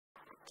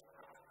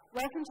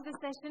Welcome to the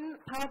session,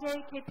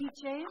 Parde ke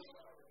Peeche,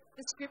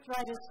 the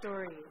Scriptwriter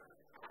story.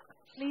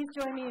 Please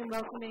join me in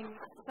welcoming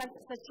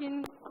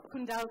Sachin,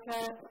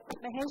 Kundalkar,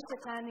 Mahesh,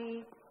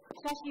 Dattani,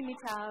 Shashi,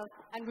 Mittal,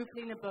 and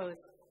Rupleena, Bose.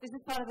 This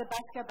is part of the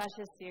Bhaskar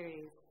Bhasha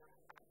series.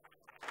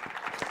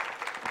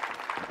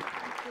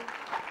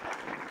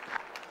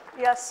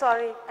 Yeah,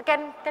 sorry.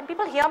 Can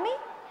people hear me?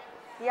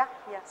 Yeah,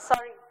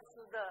 sorry. This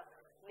is the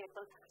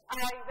label.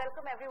 I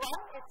welcome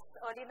everyone. It's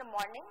early in the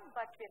morning,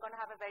 but we're going to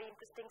have a very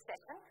interesting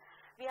session.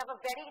 We have a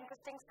very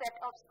interesting set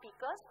of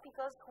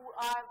speakers who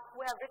have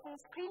written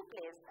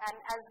screenplays. And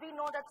as we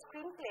know that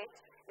screenplay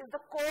is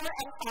the core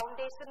and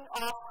foundation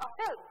of a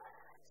film.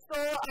 So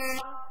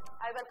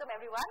I welcome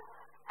everyone.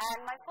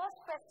 And my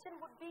first question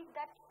would be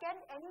that can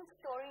any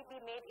story be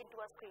made into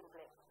a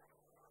screenplay?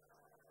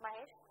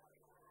 Mahesh?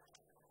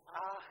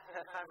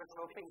 I was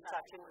hoping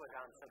Sachin would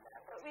answer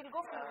that. We'll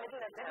go from the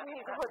middle and then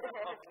we'll go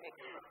there. Okay.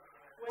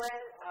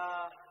 Well,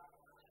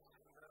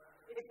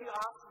 if you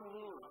ask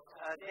me,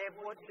 there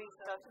would be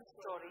certain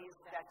stories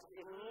that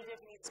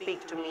immediately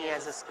speak to me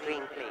as a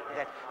screenplay,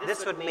 that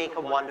this would make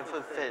a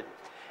wonderful film,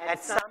 and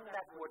some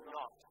that would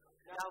not.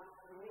 Now,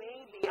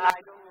 maybe, I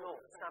don't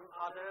know, some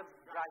other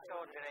writer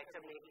or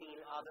director may feel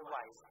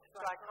otherwise.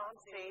 So I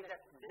can't say that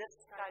this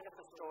kind of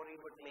a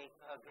story would make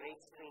a great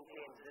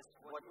screenplay and this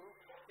wouldn't,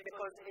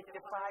 because it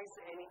defies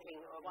anything.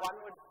 One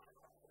would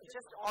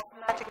just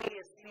automatically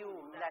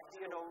assume that,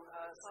 you know,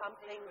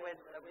 something with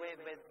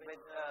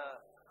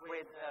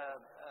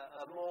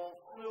a more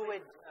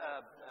fluid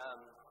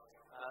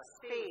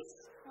space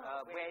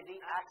where the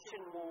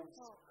action moves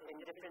in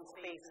different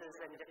spaces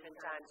and different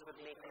times would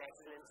make an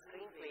excellent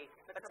screenplay.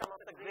 But some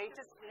of the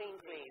greatest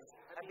screenplays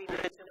have been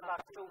written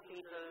about two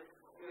people,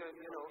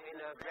 you know, in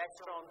a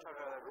restaurant or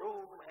a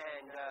room,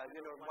 and you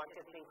know, one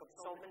can think of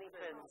so many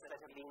films that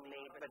have been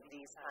made with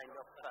these kind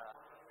of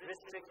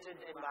restricted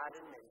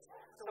environments.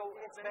 So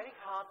it's very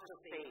hard to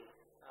say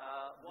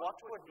what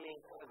would make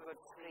a good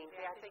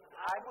screenplay. I think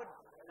I would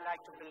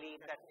like to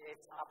believe that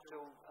it's up to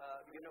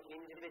you know,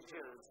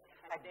 individuals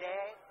at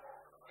their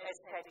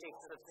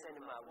aesthetics of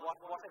cinema. What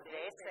are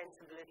their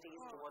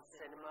sensibilities towards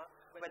cinema?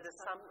 Whether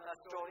some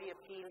story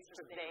appeals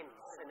to them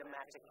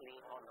cinematically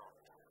or not.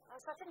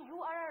 Sachin, you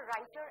are a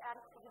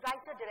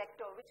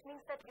writer-director, which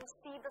means that you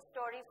see the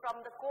story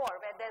from the core,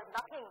 where there's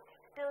nothing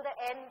till the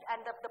end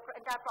and the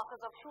entire process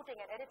of shooting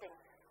and editing.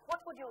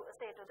 What would you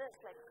say to this?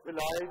 Well,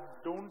 I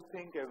don't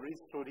think every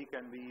story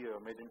can be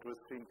made into a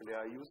screenplay.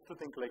 I used to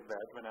think like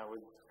that when I was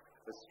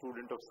a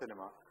student of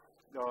cinema.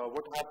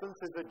 What happens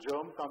is a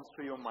germ comes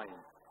to your mind,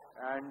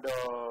 and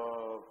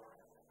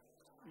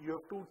you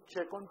have to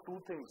check on two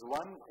things.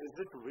 One, is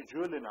it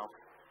visual enough,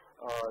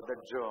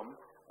 that germ?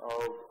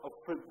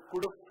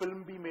 Could a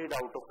film be made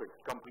out of it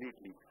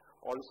completely?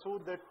 Also,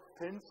 that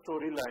thin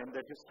storyline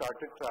that you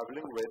started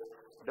traveling with,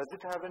 does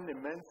it have an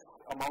immense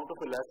amount of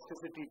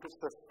elasticity to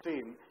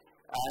sustain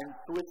and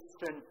twist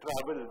and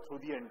travel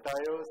through the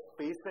entire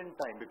space and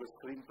time? Because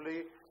screenplay,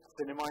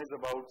 cinema is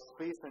about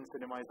space and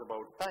cinema is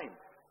about time.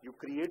 You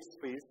create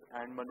space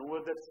and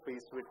maneuver that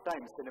space with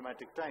time,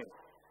 cinematic time.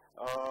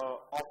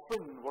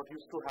 Often what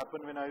used to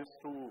happen when I used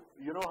to,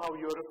 you know how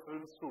you're a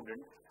film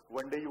student,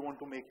 one day you want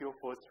to make your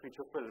first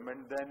feature film,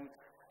 and then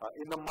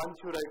in a month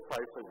you write 5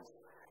 films.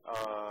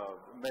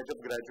 मैं जब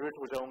graduate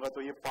हो जाऊंगा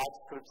तो ये 5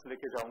 scripts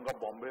लेके जाऊंगा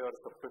बॉम्बे और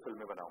सब पे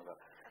फिल्में बनाऊंगा,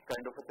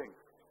 kind of a thing.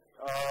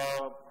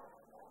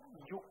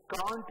 You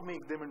can't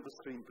make them into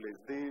screenplays.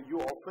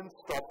 You often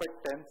stop at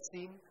 10th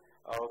scene,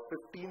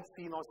 15th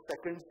scene or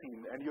 2nd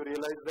scene, and you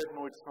realize that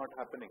no, it's not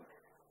happening.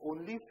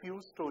 Only few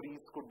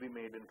stories could be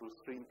made into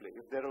screenplay.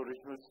 If they're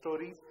original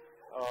stories,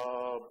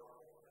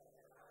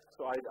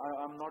 so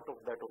I'm not of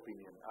that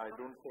opinion. I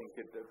don't think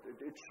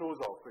it shows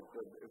off.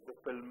 If the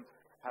film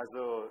has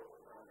a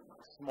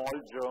small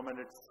germ and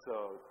it's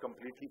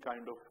completely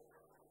kind of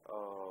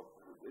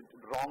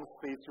wrong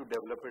space you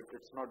develop it,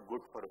 it's not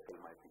good for a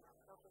film, I think.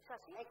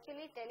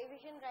 Actually,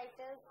 television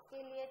writers के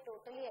लिए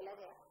totally अलग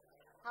है.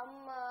 हम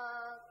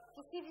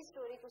किसी भी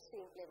story को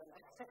screen play बना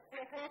सकते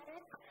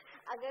हैं.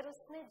 अगर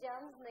उसमें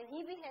जर्म्स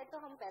नहीं भी है तो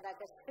हम पैदा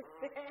कर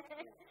सकते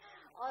हैं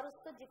और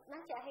उसको जितना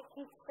चाहे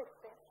खींच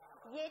सकते हैं.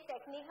 ये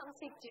टेक्निक हम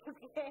सीख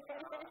चुके हैं.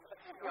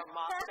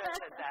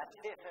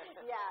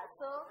 Yeah,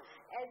 so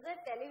as a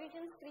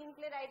television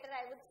screenplay writer,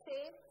 I would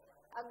say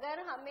अगर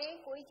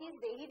हमें कोई चीज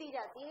दे ही दी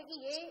जाती है कि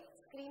ये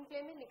स्क्रीन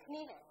प्ले में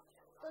लिखनी है,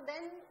 तो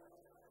then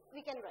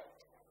we can write.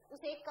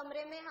 उस एक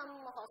कमरे में हम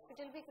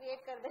हॉस्पिटल भी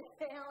क्रिएट कर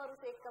देते हैं और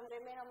उस एक कमरे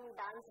में हम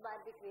डांस बार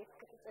भी क्रिएट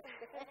कर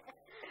सकते हैं.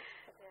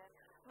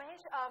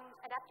 Mahesh,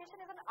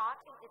 adaptation is an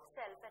art in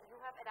itself, and you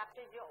have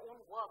adapted your own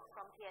work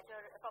from theatre,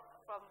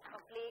 from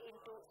a play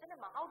into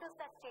cinema. How does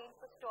that change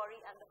the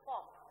story and the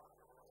form?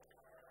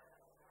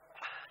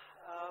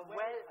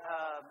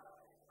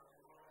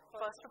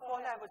 First of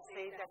all, I would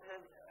say that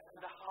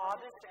the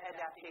hardest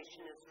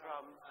adaptation is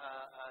from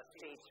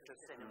stage to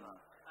cinema.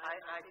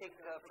 I think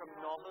from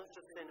novel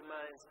to cinema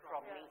is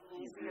probably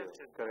easier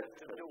to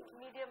do.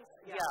 Mediums.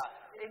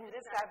 Yeah. In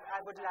this,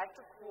 I would like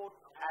to quote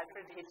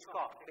Alfred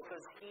Hitchcock,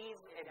 because he's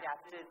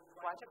adapted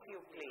quite a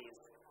few plays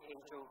in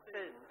into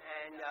film,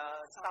 and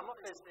some of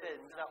his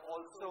films are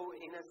also,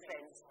 in a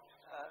sense,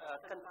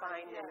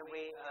 confined in a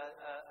way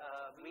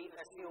we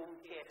assume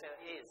theatre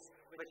is,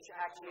 which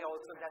actually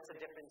also, that's a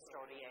different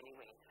story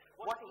anyway.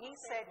 What he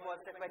said was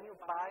that when you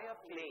buy a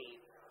play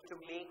to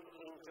make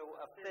into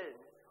a film,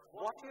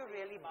 what you're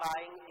really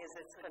buying is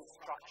its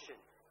construction,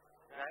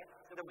 right?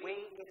 The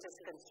way it is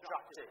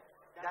constructed.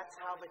 That's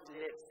how it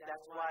lives.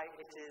 That's why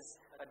it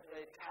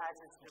has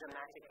its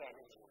dramatic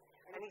energy.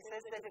 And he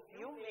says that if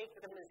you make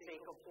the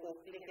mistake of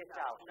opening it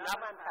out, now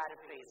I'm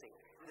paraphrasing,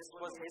 this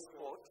was his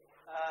quote,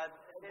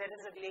 there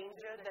is a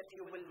danger that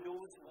you will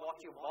lose what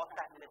you bought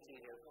that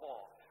material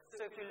for.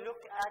 So if you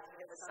look at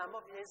some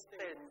of his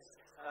films,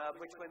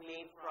 which were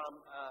made from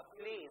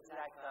plays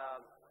like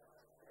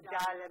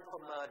Dial M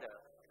for Murder,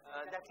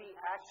 that he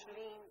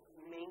actually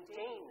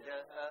maintained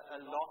a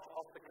lot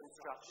of the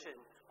construction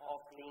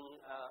of the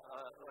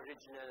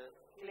original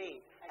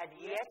play, and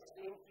yet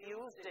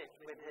infused it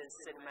with his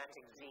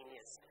cinematic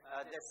genius.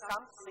 There's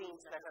some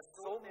scenes that are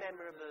so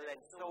memorable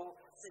and so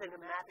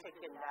cinematic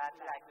in that,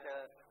 like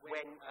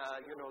when,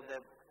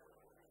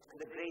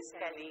 the Grace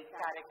Kelly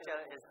character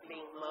is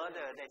being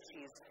murdered and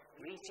she's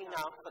reaching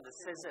out for the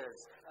scissors.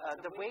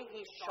 The way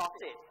he shot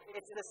it,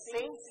 it's the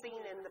same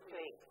scene in the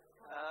play.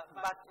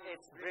 But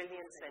it's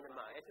brilliant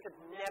cinema. It could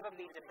never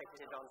be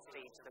depicted on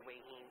stage the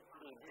way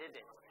he did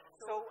it.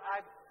 So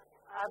I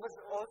was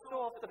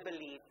also of the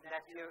belief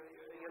that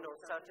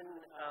certain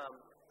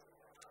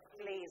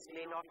plays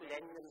may not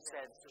lend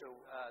themselves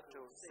to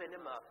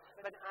cinema,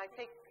 but I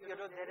think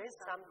there is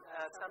some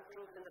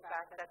truth in the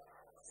fact that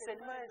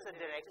cinema is a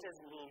director's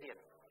medium,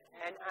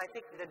 and I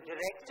think the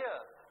director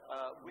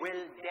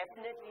will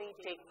definitely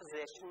take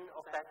possession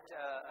of that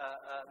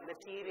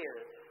material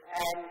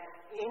and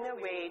in a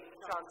way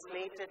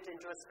translate it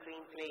into a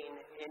screenplay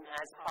in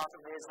as part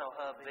of his or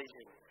her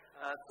vision.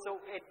 So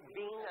it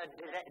being a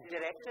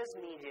director's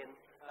medium,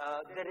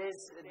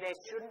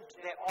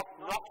 there ought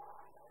not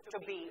to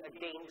be a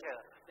danger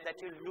that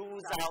you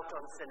lose out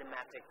on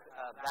cinematic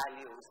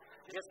values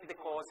just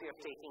because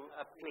you're taking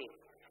a play.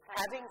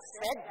 Having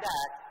said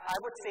that, I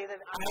would say that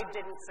I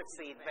didn't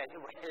succeed very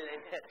well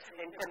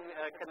in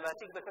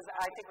converting, because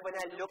I think when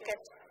I look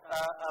at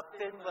a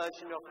film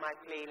version of my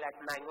play like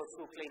Mango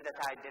Souffle that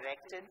I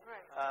directed,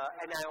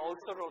 and I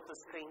also wrote the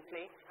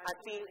screenplay, I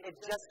feel it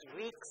just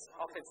reeks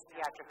of its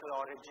theatrical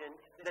origin.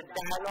 The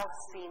dialogue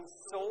seems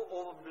so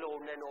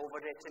overblown and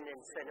overwritten in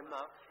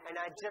cinema,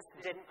 and I just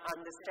didn't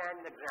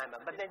understand the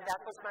grammar. But then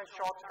that was my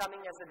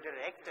shortcoming as a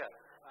director,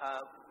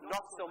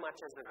 not so much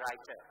as a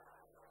writer.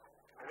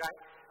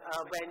 Right?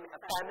 When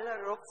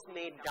Pamela Rooks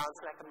made Dance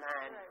Like a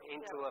Man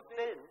into a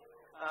film,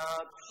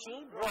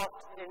 she brought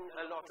in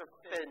a lot of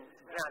film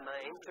grammar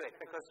into it,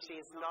 because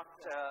she's not,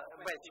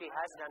 she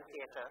has done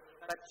theatre,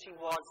 but she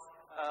was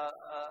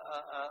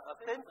a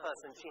film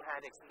person. She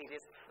had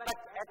experience. But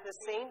at the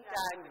same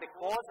time,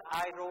 because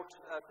I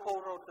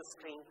co-wrote the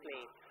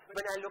screenplay,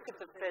 when I look at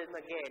the film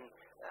again,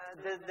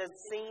 the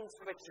scenes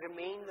which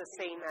remain the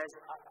same as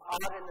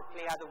are in the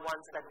play are the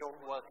ones that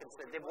don't work in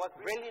cinema. They work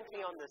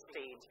brilliantly on the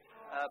stage,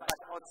 but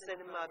on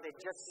cinema they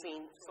just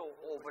seem so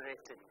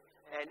overwritten.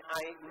 And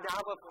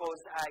now, of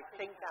course, I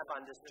think I've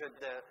understood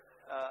the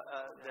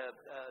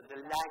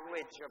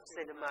language of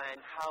cinema and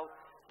how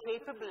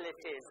capable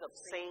it is of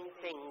saying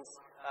things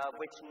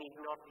which need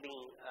not be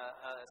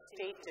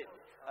stated.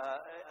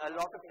 A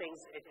lot of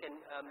things it can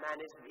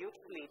manage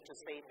beautifully to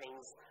say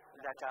things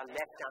that are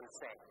left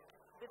unsaid.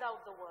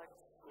 Without the words.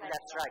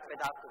 That's right,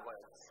 without the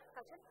words.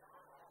 Sachin,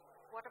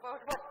 what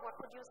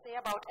would you say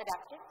about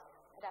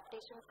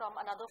adaptation from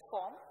another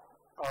form?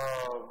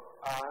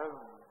 I have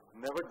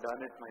never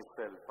done it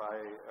myself.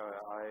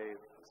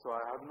 So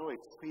I have no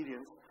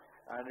experience,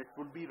 and it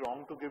would be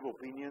wrong to give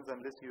opinions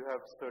unless you have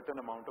certain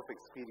amount of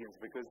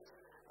experience, because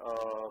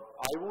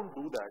I won't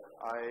do that.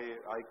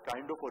 I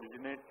kind of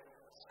originate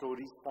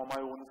stories for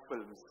my own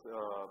films.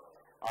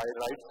 I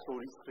write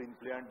stories,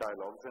 screenplay and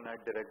dialogues, and I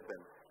direct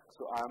them.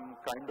 So I'm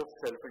kind of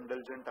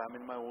self-indulgent. I'm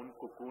in my own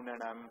cocoon,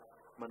 and I'm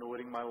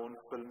maneuvering my own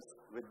films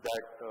with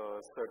that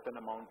certain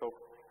amount of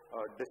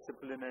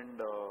discipline and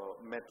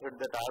method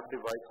that I've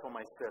devised for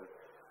myself.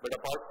 But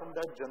apart from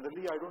that,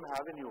 generally I don't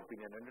have any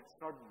opinion, and it's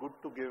not good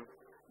to give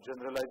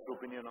generalized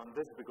opinion on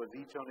this, because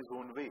each on his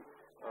own way,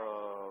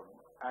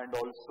 and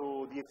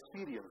also the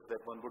experience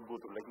that one would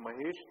go through. Like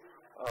Mahesh,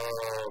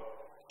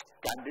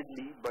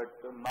 candidly, but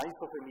nice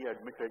of him, he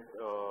admitted,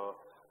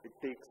 it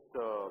takes,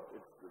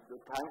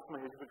 thanks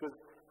Mahesh, because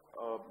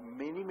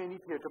many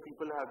theatre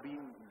people have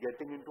been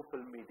getting into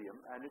film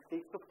medium, and it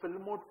takes a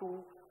film or two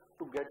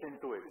to get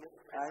into it.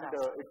 And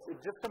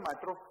it's just a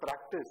matter of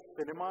practice.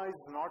 Cinema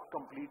is not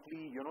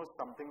completely,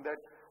 something that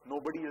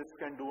nobody else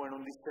can do and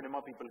only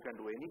cinema people can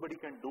do. Anybody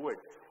can do it.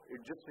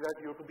 It's just that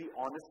you have to be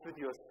honest with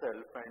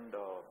yourself, and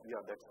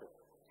that's it.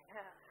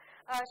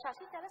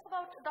 Shashi, tell us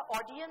about the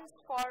audience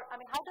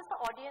how does the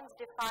audience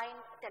define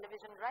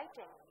television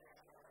writing?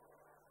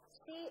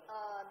 See,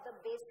 the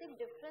basic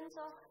difference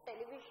of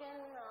television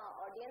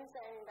audience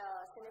and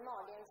cinema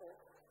audiences.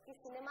 कि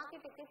cinema के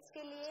tickets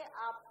के लिए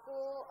आपको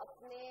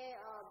अपने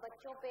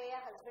बच्चों पे या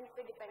husband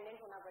पे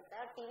डिपेंडेंट होना पड़ता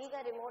है और टीवी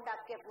का रिमोट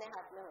आपके अपने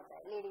हाथ में होता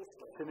है लेडीज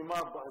के। सिनेमा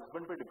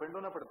हस्बैंड पे डिपेंड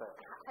होना पड़ता है,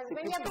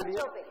 हस्बैंड या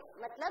बच्चों पे,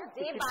 मतलब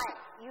दे बाय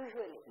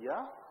यूजुअली। या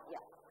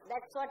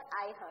that's what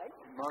I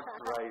heard. Not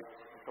right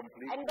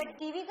completely. And but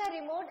TV का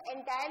रिमोट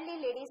एंटायरली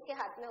लेडीज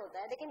के हाथ में होता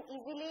है। They can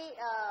easily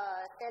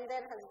tell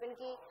their husband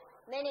की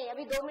नहीं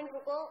अभी 2 मिनट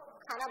रुको,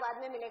 खाना बाद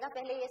में मिलेगा,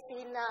 पहले ये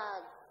सीन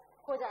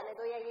हो जाने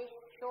दो या ये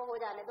शो हो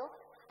जाने दो।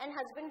 एंड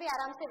हस्बैंड भी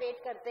आराम से वेट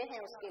करते हैं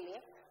उसके लिए।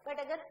 बट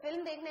अगर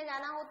फिल्म देखने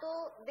जाना हो तो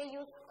दे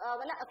यूज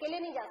मतलब अकेले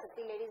नहीं जा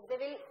सकती ladies, they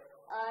will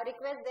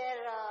request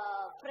there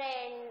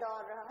friend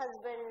और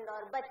हस्बैंड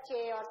और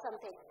बच्चे और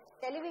समथिंग।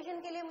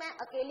 टेलीविजन के लिए मैं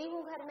अकेली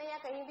हूँ घर में या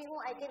कहीं भी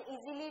हूँ, I can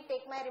easily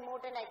take my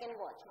remote and I can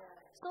watch.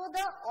 So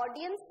the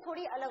audience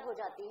थोड़ी अलग हो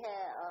जाती है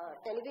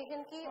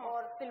टेलीविजन की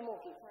और फिल्मों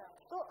की।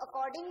 तो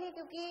अकॉर्डिंगली,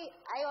 क्योंकि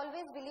आई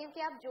ऑलवेज बिलीव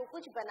कि आप जो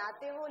कुछ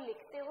बनाते हो,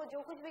 लिखते हो,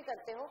 जो कुछ भी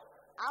करते हो,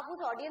 आप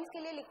उस ऑडियंस के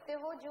लिए लिखते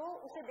हो जो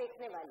उसे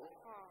देखने वाली है।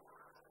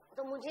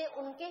 तो मुझे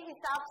उनके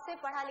हिसाब से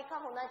पढ़ा लिखा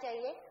होना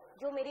चाहिए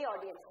जो मेरी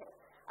ऑडियंस है।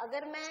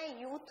 अगर मैं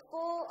यूथ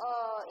को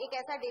एक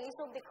ऐसा डेली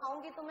सोप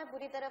दिखाऊंगी तो मैं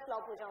बुरी तरह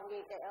फ्लॉप हो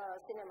जाऊंगी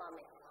सिनेमा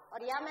में,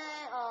 और या मैं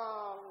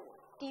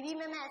टीवी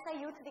में मैं ऐसा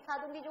यूथ दिखा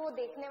दूंगी जो वो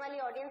देखने वाली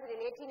ऑडियंस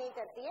रिलेट ही नहीं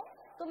करती है,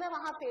 तो मैं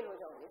वहां फेल हो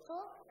जाऊंगी। सो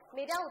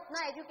मेरा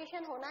उतना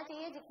एजुकेशन होना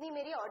चाहिए जितनी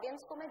मेरी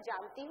ऑडियंस को मैं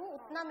जानती हूँ,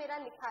 उतना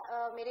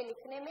मेरे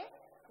लिखने में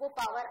वो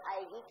पावर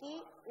आएगी कि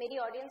मेरी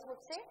ऑडियंस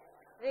मुझसे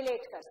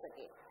रिलेट कर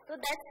सके। तो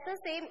that's the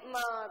same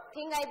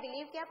thing I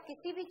believe कि आप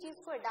किसी भी चीज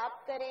को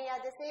अडाप्ट करें, या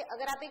जैसे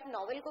अगर आप एक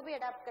नॉवेल को भी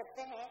अडाप्ट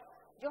करते हैं,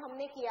 जो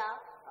हमने किया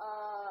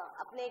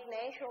अपने एक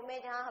नए शो में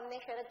जहां हमने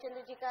शरद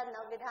चंद्र जी का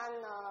नवविधान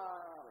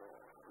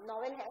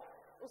नॉवेल है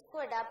उसको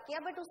अडाप्ट किया,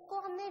 बट उसको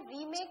हमने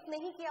रीमेक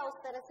नहीं किया उस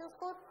तरह से,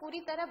 उसको पूरी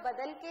तरह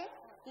बदल के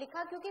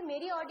लिखा, क्योंकि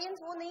मेरी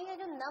ऑडियंस वो नहीं है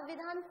जो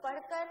नवविधान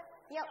पढ़कर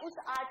या उस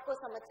आर्ट को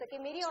समझ सके।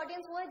 मेरी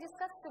ऑडियंस वो है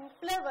जिसका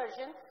सिंपलर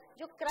वर्जन,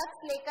 जो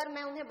क्रक्स लेकर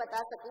मैं उन्हें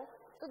बता सकूं,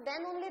 तो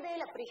then only they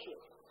will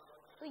appreciate.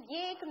 तो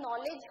ये एक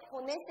नॉलेज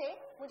होने से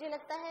मुझे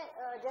लगता है,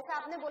 जैसा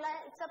आपने बोला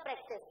है, इट्स अ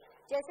प्रैक्टिस।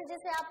 जैसे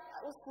जैसे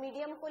आप उस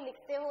मीडियम को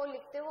लिखते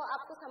हो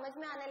आपको समझ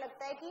में आने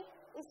लगता है कि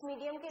इस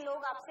मीडियम के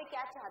लोग आपसे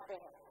क्या चाहते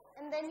हैं,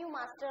 and then you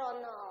master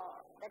on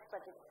that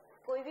particular.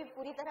 कोई भी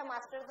पूरी तरह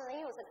मास्टर तो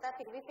नहीं हो सकता,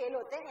 फिर भी फेल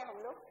होते हैं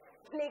हम लोग,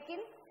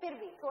 लेकिन फिर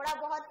भी थोड़ा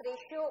बहुत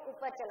रेशियो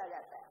ऊपर चला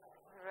जाता है।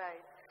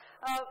 Right.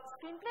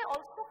 Screenplay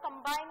also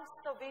combines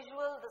the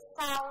visual, the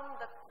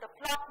sound, the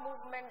plot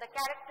movement, the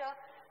character,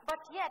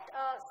 but yet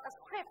a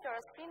script or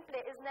a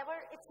screenplay is never,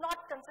 it's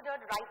not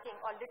considered writing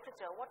or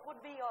literature. What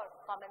would be your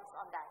comments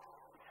on that?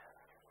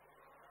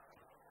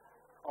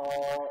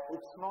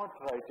 It's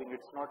not writing,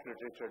 it's not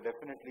literature,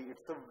 definitely.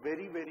 It's a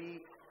very,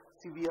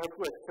 see, we have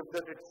to accept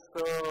that it's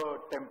a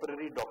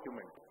temporary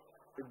document.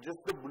 It's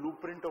just the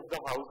blueprint of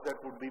the house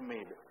that would be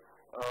made.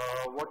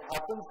 What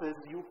happens is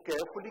you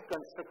carefully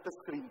construct a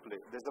screenplay.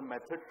 There's a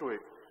method to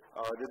it.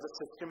 There's a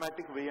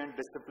systematic way and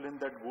discipline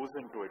that goes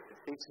into it. It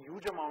takes a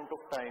huge amount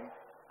of time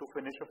to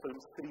finish a film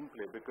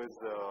screenplay because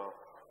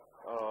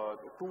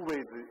two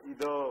ways.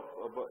 Either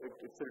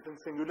it's written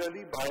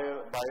singularly by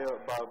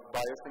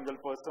a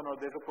single person, or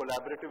there's a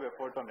collaborative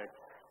effort on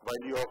it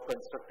while you are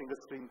constructing a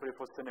screenplay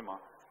for cinema.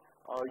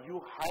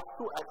 You have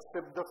to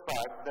accept the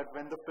fact that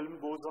when the film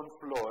goes on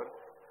floor,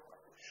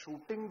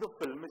 shooting the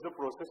film is a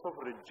process of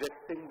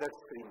rejecting that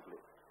screenplay.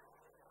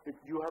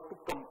 You have to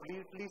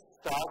completely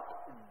start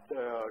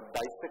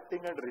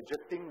dissecting and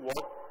rejecting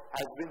what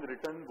has been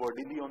written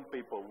wordily on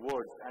paper,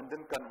 words, and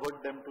then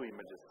convert them to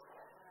images.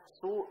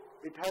 So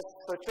it has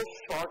such a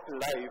short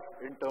life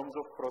in terms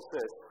of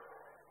process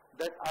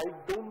that I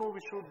don't know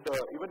we should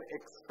even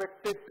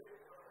expect it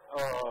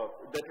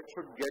that it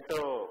should get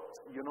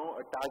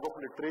a tag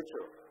of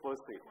literature per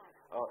se.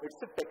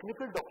 It's a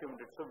technical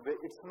document.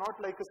 It's not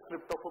like a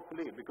script of a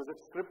play, because a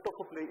script of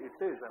a play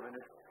it is. I mean,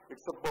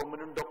 it's a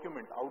permanent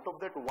document. Out of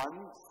that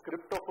one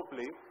script of a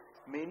play,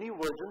 many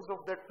versions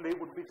of that play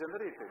would be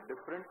generated.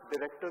 Different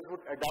directors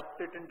would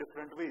adapt it in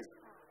different ways.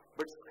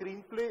 But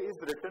screenplay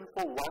is written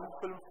for one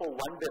film for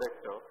one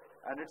director,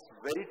 and it's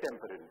very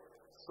temporary.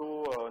 So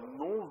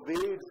no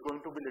way it's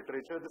going to be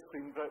literature. The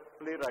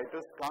screenplay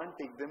writers can't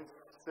take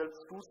themselves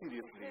too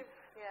seriously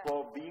for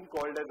being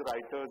called as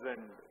writers,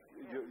 and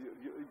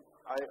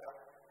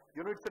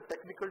it's a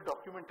technical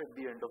document at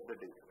the end of the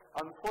day.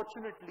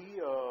 Unfortunately,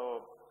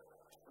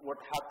 what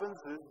happens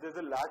is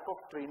there's a lack of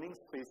training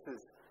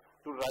spaces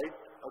to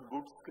write a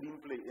good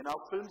screenplay. In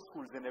our film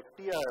schools, in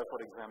FTI,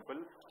 for example,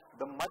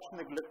 the much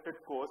neglected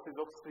course is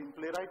of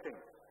screenplay writing.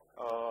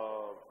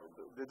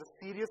 There's a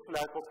serious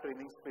lack of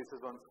training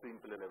spaces on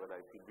screenplay level,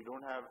 I feel. We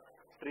don't have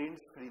trained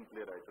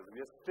screenplay writers.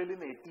 We are still in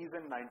 80s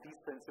and 90s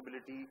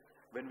sensibility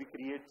when we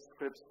create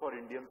scripts for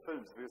Indian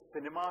films.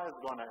 Cinema has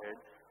gone ahead,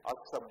 our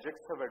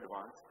subjects have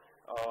advanced,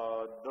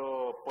 the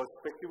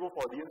perspective of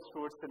audience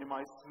towards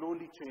cinema is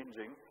slowly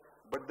changing,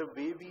 but the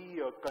way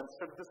we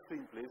construct the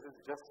screenplays is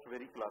just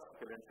very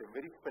classical and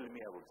very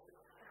filmy, I would say.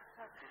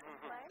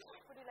 Mahesh,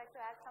 would you like to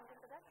add something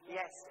to that?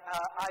 Yes,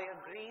 I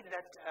agree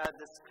that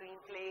the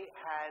screenplay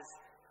has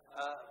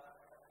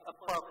a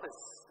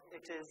purpose.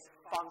 It is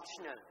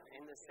functional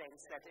in the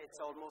sense that it's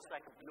almost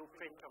like a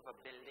blueprint of a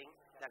building,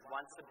 that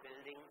once a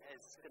building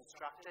is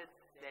constructed,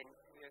 then,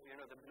 you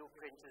know, the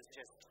blueprint is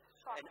just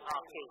an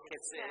archaic,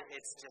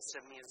 it's just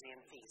a museum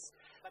piece.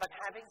 But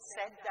having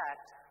said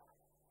that,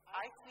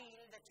 I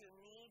feel that you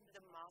need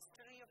the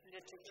mastery of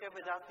literature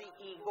without the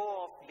ego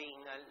of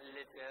being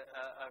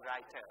a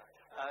writer.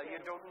 You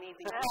don't need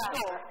the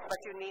ego, but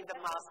you need the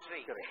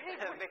mastery.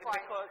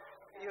 Because,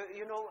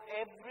 you know,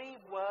 every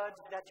word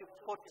that you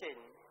put in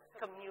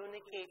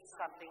communicates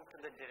something to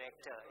the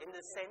director. In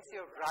the sense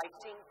you're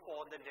writing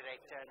for the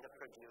director and the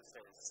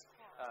producers.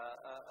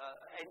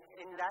 And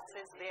in that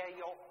sense, they are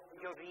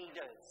your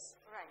readers.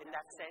 Right. In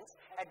that sense.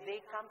 And they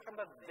come from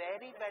a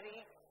very,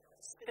 very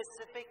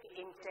specific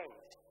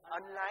intent.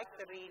 Unlike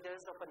the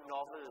readers of a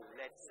novel,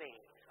 let's say,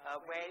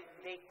 where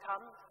they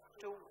come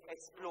to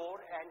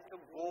explore and to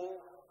go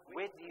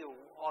with you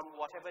on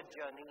whatever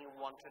journey you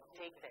want to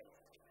take them.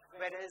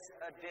 Whereas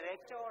a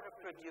director or a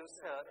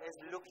producer is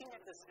looking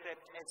at the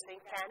script and saying,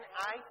 can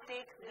I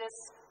take this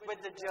with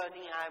the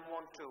journey I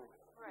want to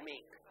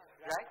make?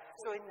 Right?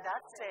 So in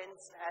that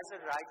sense, as a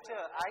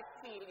writer, I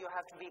feel you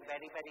have to be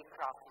very, very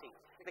crafty.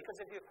 Because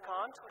if you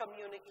can't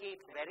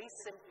communicate very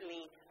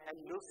simply and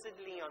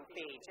lucidly on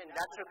page, and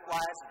that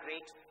requires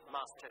great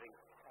mastery.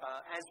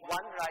 As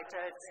one writer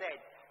had said,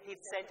 he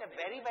sent a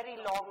very, very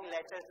long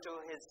letter to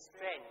his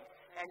friend,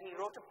 and he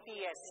wrote a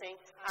PS saying,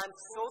 I'm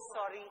so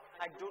sorry,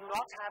 I do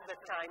not have the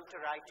time to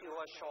write you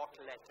a short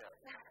letter.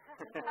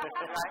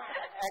 Right?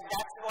 And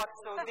that's what,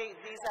 so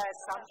these are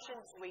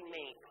assumptions we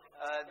make,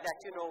 that,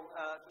 you know,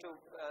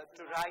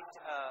 to write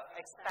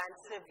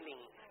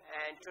expansively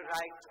and to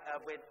write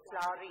with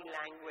flowery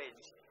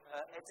language,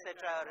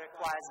 etc.,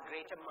 requires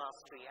greater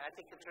mastery. I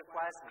think it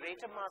requires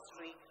greater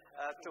mastery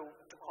to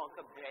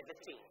conquer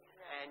brevity.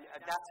 And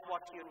that's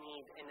what you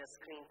need in a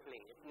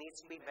screenplay. It needs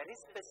to be very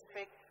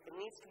specific, it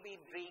needs to be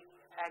brief,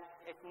 and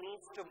it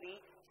needs to be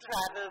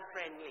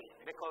travel-friendly,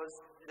 because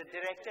the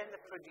director and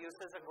the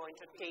producers are going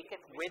to take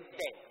it with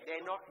them.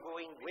 They're not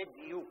going with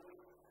you.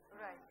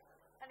 Right.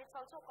 And it's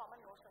also a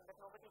common notion that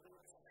nobody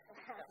reads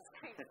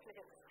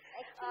screenplays.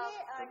 Actually,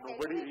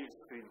 nobody reads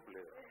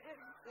screenplay.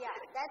 Yeah,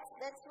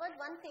 that's what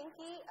one thing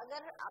कि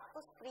अगर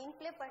आपको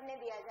screenplay पढ़ने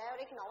दिया जाए और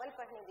एक novel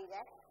पढ़ने दी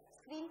जाए,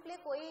 screenplay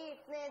कोई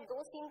इतने 2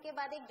 सीन के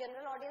बाद एक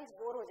general audience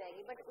बोर हो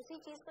जाएगी, but उसी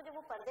चीज को जब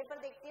वो पर्दे पर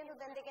देखती हैं तो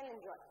then they can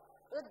enjoy.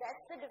 So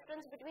that's the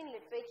difference between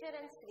literature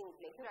and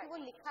screenplay. क्योंकि वो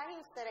लिखा ही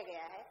उस तरह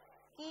गया है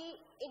कि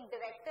एक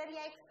डायरेक्टर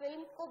या एक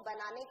फिल्म को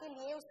बनाने के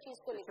लिए उस चीज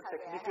को लिखा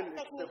गया है.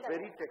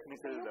 Very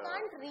technical. You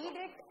can't read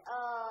it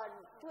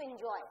to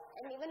enjoy,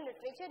 and even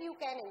literature you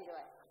can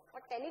enjoy.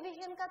 और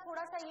टेलीविजन का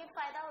थोड़ा सा ये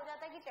फायदा हो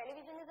जाता है कि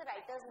television is a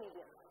writers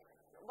medium.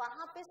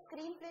 वहाँ पे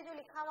स्क्रीन प्ले जो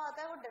लिखा हुआ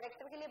होता है वो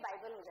डायरेक्टर के लिए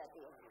बाइबल हो जाती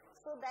है.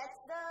 So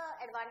that's the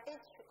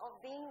advantage of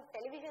being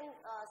television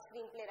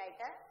screen play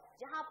writer,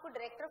 जहाँ आपको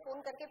डायरेक्टर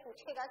फोन करके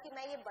पूछेगा कि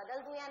मैं ये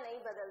बदल दूं या नहीं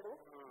बदल दूं,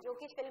 जो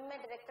कि फिल्म में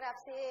डायरेक्टर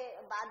आपसे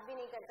बात भी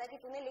नहीं करता कि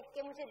तूने लिख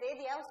के मुझे दे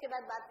दिया, उसके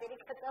बाद बात तेरी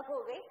खत्म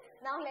हो गई,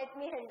 now let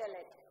me handle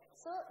it.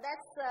 So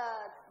that's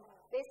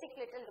basic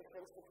little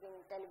difference between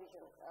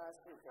television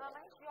screenplay.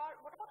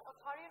 What about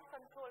authority and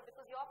control?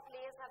 Because your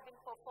plays have been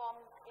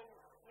performed in,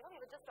 you know,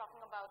 we were just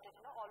talking about it,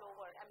 you know, all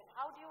over. I mean,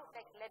 how do you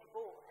like let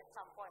go at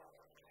some point?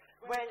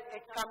 Well,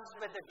 it comes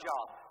with the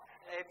job.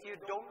 If you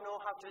don't know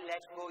how to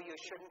let go, you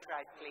shouldn't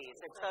write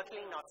plays, and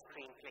certainly not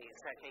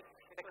screenplays, I think,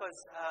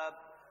 because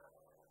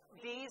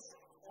these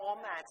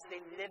formats,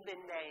 they live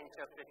in their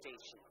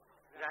interpretation.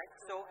 Right?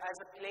 So as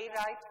a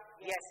playwright,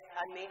 yes,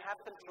 I may have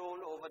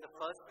control over the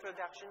first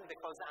production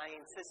because I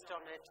insist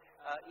on it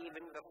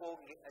even before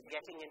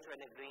getting into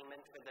an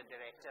agreement with the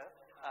director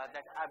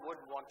that I would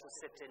want to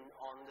sit in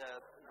on the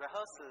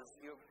rehearsals.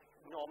 You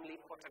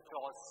normally put a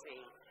clause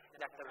saying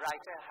that the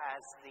writer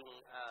has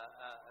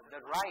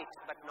the right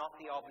but not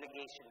the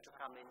obligation to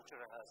come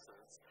into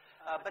rehearsals.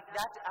 But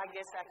that, I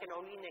guess, I can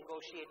only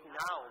negotiate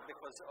now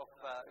because of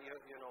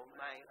you know,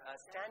 my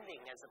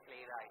standing as a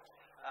playwright.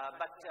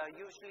 But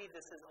usually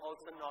this is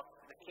also not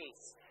the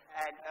case.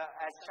 And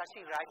as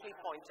Shashi rightly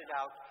pointed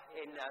out,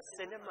 in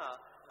cinema,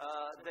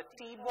 the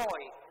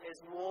T-boy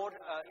is more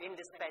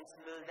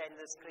indispensable than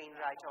the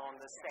screenwriter on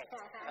the set.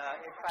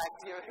 In fact,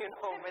 you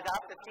know,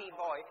 without the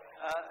T-boy,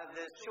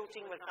 the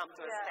shooting will come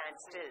to a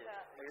standstill.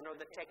 You know,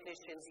 the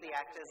technicians, the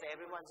actors,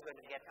 everyone's going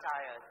to get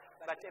tired.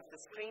 But if the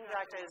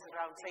screenwriter is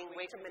around saying,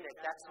 wait a minute,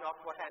 that's not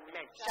what I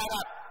meant, shut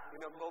up, you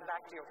know, go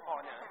back to your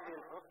corner, you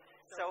know.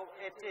 So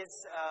it is,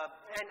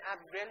 and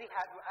I'm really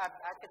happy,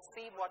 I could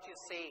see what you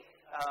say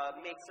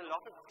makes a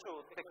lot of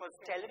truth, because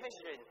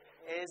television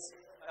is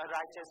a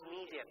writer's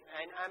medium.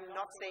 And I'm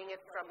not saying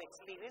it from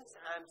experience,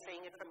 I'm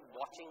saying it from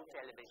watching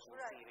television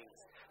series.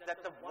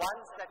 That the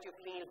ones that you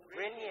feel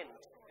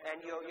brilliant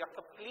and you're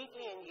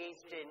completely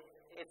engaged in,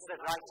 it's the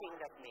writing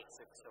that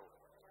makes it so.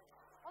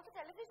 Also,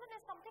 television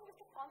is something which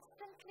you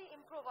constantly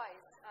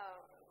improvise,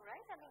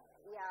 right? I mean,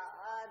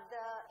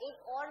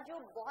 एक और जो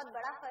बहुत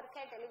बड़ा फर्क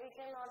है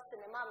television और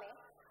cinema में,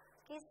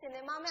 कि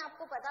सिनेमा में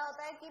आपको पता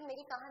होता है कि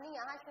मेरी कहानी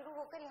यहाँ शुरू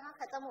होकर यहाँ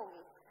खत्म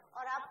होगी,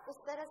 और आप उस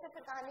तरह से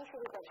फिर कहानी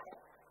शुरू करते हैं।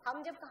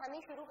 हम जब कहानी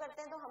शुरू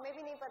करते हैं तो हमें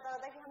भी नहीं पता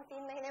होता कि हम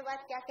 3 महीने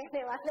बाद क्या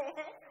कहने वाले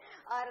हैं।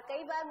 और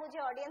कई बार मुझे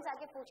ऑडियंस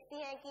आके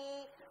पूछती है कि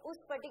उस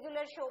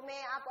पर्टिकुलर शो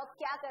में आप अब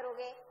क्या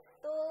करोगे,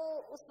 तो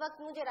उस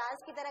वक्त मुझे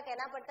राज की तरह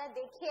कहना पड़ता है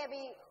देखिए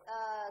अभी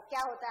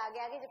क्या होता है आगे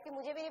आगे, जबकि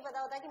मुझे भी नहीं पता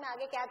होता कि मैं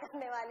आगे क्या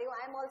करने वाली हूँ।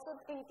 आई एम ऑल्सो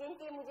थिंकिंग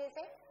कि मुझे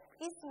इसे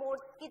किस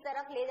मोड की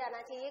तरफ ले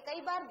जाना चाहिए।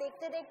 कई बार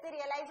देखते देखते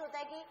रियलाइज होता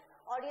है कि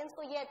ऑडियंस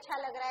को ये अच्छा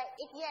लग रहा है।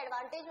 एक ये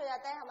एडवांटेज हो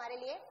जाता है हमारे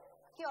लिए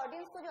कि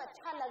ऑडियंस को जो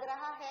अच्छा लग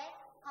रहा है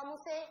हम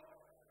उसे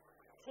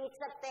खींच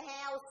सकते हैं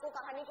या उसको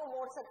कहानी को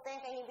मोड़ सकते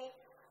हैं कहीं भी।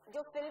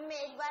 जो फिल्म में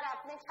एक बार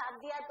आपने छाप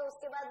दिया तो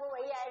उसके बाद वो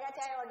वही आएगा,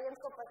 चाहे ऑडियंस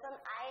को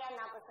पसंद आए या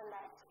ना पसंद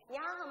आए।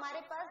 यहाँ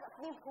हमारे पास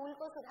अपनी भूल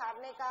को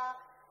सुधारने का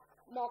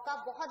मौका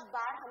बहुत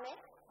बार हमें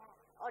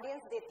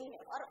ऑडियंस देती है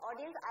और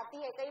ऑडियंस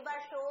आती है। कई बार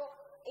शो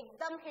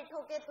एकदम हिट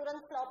होके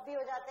तुरंत फ्लॉप भी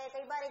हो जाते हैं,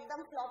 कई बार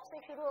एकदम फ्लॉप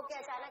से शुरू होके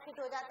अचानक हिट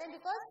हो जाते हैं,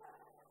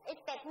 बिकॉज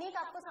एक टेक्निक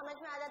आपको समझ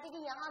में आ जाती है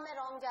कि यहाँ मैं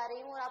रॉन्ग जा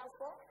रही हूँ और आप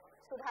उसको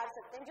सुधार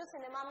सकते हैं, जो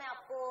सिनेमा में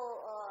आपको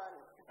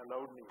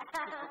अलाउड नहीं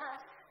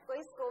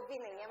कोई स्कोप भी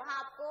नहीं है। वहाँ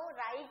आपको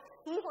राइट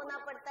ही होना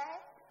पड़ता है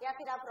या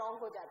फिर आप रॉन्ग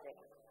हो जाते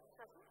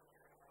हैं।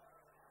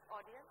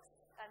 Audience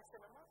and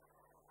cinema,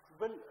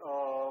 well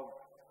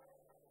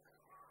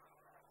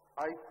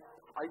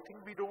I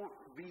think we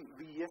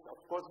yes, of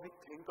course we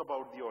think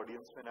about the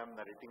audience when I'm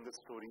narrating the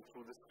story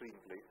through the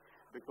screenplay,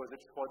 because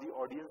it's for the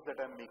audience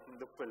that I'm making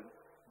the film.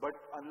 But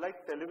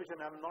unlike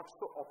television, I'm not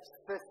so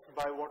obsessed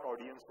by what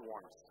audience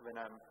wants when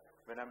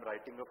I'm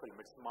writing a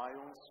film. It's my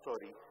own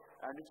story,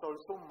 and it's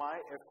also my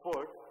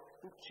effort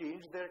to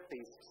change their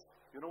tastes.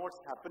 You know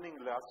what's happening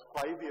last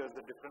 5 years,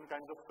 the different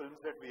kinds of films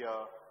that we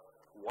are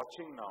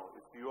watching now.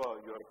 If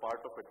you're a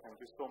part of it, thank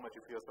you so much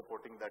if you're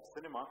supporting that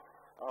cinema.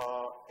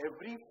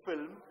 Every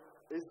film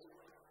is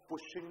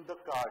pushing the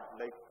card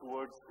like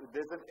towards,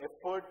 there's an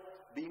effort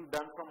being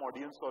done from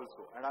audience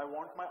also, and I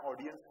want my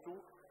audience to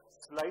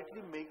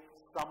slightly make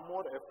some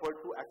more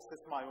effort to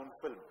access my own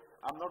film.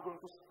 I'm not going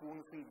to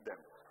spoon feed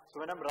them. So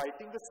when I'm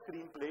writing the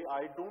screenplay,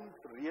 I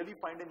don't really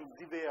find an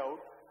easy way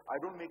out. I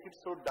don't make it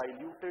so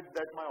diluted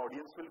that my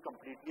audience will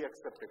completely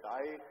accept it.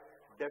 I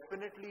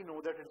definitely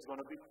know that it's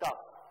going to be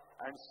tough.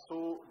 And so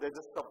there's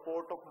a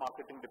support of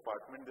marketing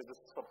department, there's a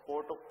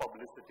support of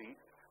publicity,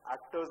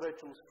 actors I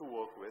choose to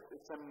work with.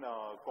 It's a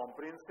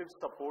comprehensive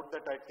support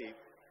that I take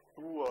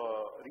to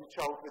reach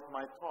out with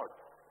my thought.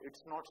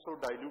 It's not so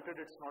diluted,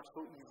 it's not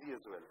so easy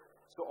as well.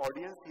 So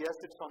audience, yes,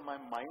 it's on my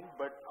mind,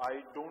 but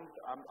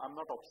I'm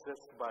not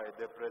obsessed by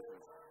their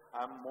presence.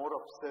 I'm more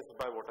obsessed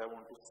by what I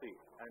want to say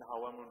and how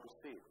I'm going to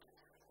say it.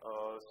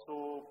 So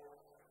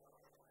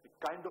it's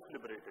kind of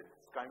liberated.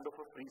 It's kind of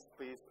a free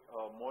space,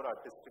 more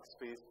artistic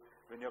space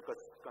when you're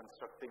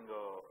constructing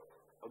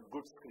a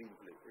good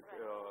screenplay.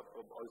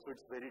 Also,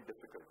 it's very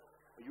difficult.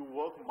 You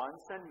work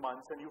months and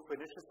months and you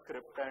finish a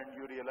script and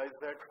you realize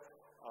that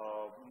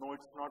no,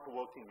 it's not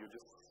working. You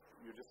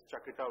just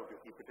chuck it out, you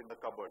keep it in the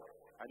cupboard,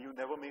 and you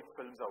never make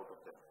films out of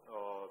them.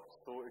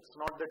 So it's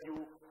not that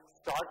you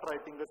start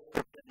writing a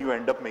script and you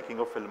end up making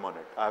a film on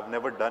it. I've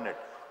never done it.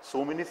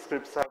 So many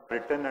scripts I've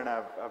written and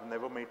I've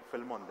never made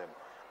film on them.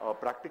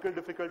 Practical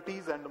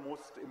difficulties, and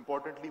most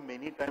importantly,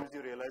 many times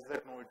you realize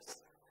that no,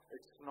 it's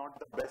not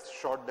the best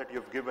shot that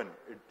you've given.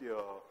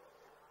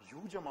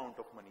 Huge amount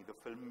of money. The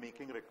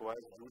filmmaking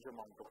requires huge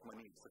amount of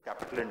money. It's a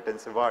capital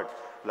intensive art,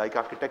 like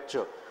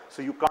architecture.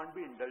 So you can't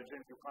be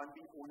indulgent, you can't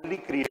be only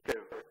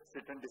creative,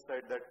 sit and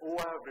decide that, oh,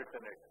 I have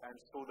written it, and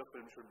so the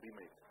film should be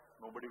made.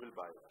 Nobody will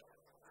buy it.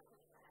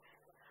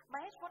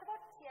 Mahesh, what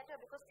about theatre?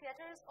 Because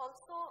theatre is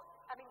also,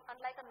 I mean,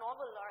 unlike a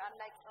novel or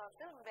unlike a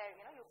film where,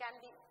 you can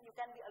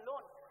be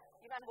alone.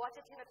 You can watch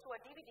it, through a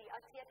DVD. A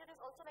theatre is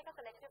also like a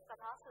collective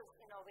catharsis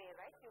in a way,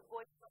 right? You go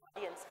into the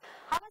audience.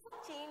 How has it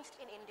changed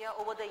in India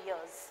over the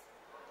years?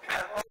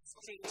 It's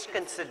changed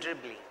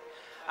considerably.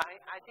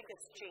 I think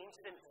it's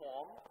changed in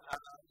form.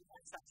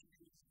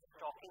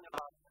 Talking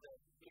about the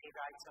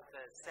playwrights of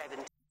the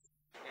 70s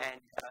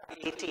and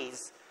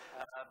 80s,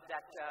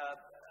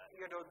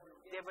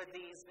 there were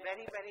these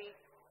very, very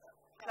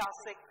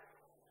classic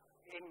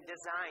in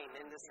design,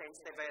 in the sense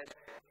there were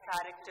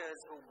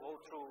characters who go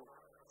through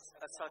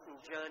a certain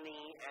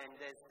journey, and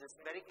there's this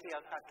very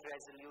clear-cut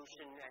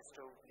resolution as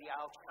to the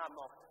outcome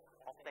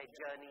of their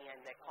journey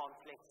and their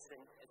conflicts, and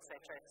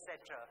etc.,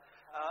 etc.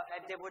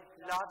 And they would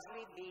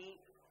largely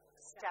be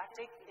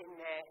static in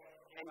their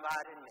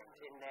environment,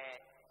 in their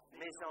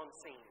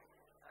mise-en-scene,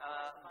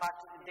 but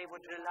they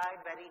would rely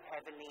very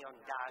heavily on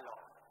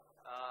dialogue,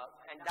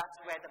 and that's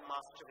where the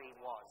mastery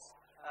was.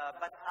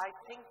 But I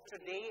think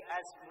today,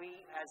 as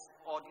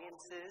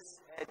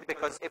audiences,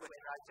 because if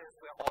we're writers,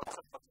 we're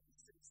also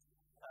audiences,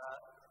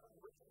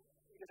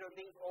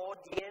 the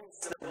audience,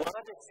 the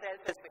word itself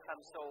has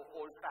become so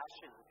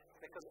old-fashioned,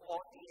 because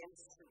audience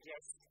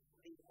suggests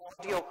the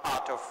audio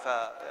part of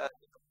the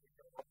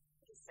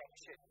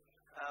section.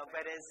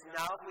 Whereas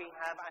now we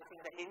have, I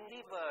think the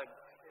Hindi word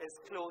is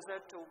closer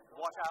to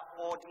what our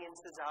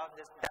audiences are.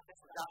 That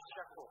is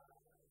Bhasha.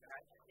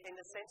 Right? in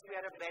the sense we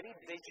are a very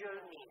visual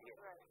medium.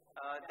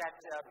 That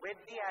with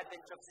the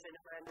advent of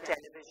cinema and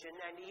television,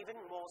 and even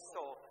more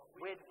so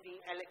with the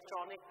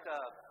electronic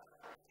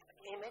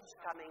image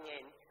coming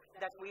in,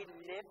 that we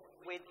live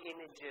with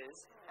images,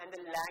 and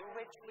the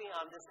language we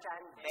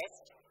understand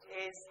best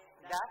is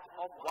that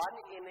of one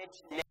image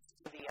next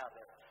to the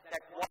other.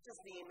 That what is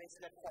the image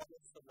that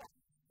follows the one?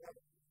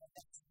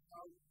 That's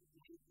how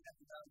we have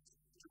learned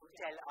to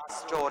tell our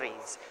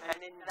stories. And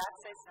in that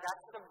sense,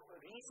 that's the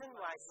reason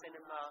why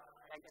cinema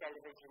and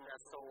television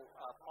are so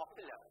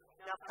popular.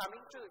 Now,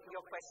 coming to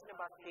your question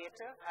about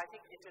theatre, I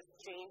think it has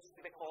changed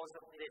because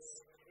of this,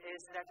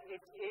 is that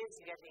it is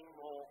getting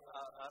more,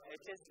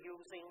 it is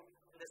using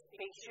the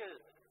spatial,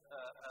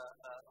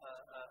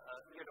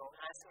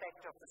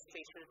 aspect of the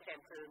spatial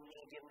temporal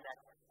medium that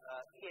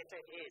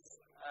theatre is.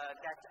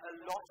 That a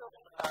lot of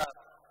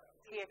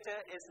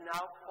theatre is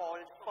now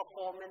called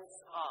performance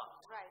art,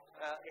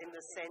 in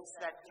the sense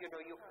that,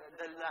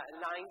 the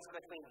lines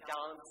between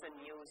dance and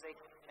music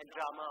and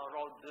drama are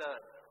all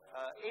blurred.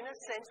 In a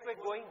sense,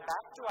 we're going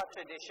back to our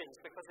traditions,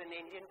 because in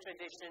Indian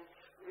tradition,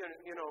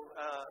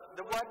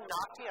 the word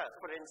natya,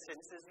 for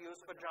instance, is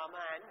used for drama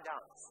and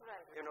dance.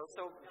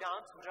 So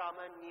dance,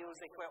 drama, and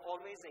music were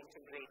always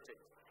integrated.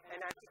 And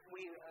I think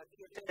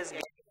theatre is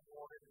getting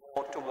more and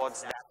more towards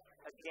that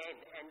again.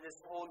 And this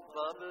whole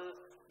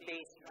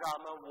verbal-based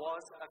drama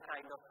was a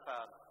kind of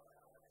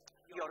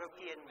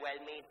European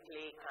well-made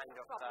play kind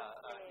of.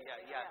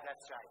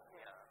 That's right.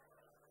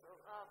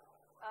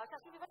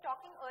 Shashi, we were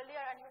talking earlier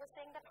and you were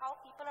saying that how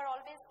people are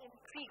always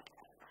intrigued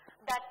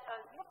that,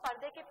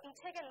 पर्दे के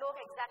पीछे के लोग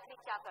exactly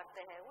क्या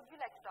करते हैं. Would you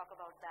like to talk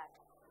about that?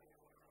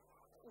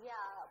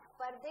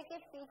 पर्दे के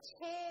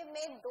पीछे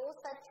में दो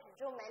सच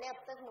जो मैंने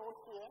अब तक नोट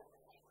किए,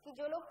 कि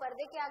जो लोग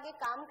पर्दे के आगे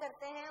काम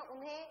करते हैं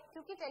उन्हें,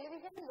 क्योंकि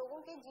टेलीविजन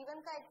लोगों के जीवन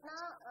का इतना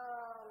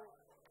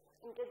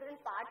इंटीग्रल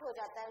पार्ट हो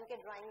जाता है उनके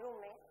ड्राइंग रूम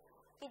में,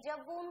 कि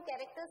जब वो उन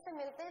कैरेक्टर्स से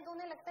मिलते हैं तो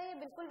उन्हें लगता है ये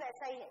बिल्कुल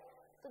वैसा ही है.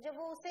 तो जब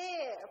वो उसे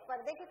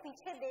पर्दे के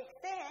पीछे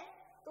देखते हैं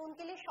तो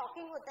उनके लिए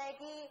शॉकिंग होता है.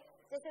 कि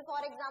जैसे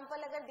फॉर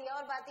एग्जांपल अगर दिया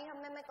और बाती हम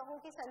में मैं कहूँ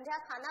कि संध्या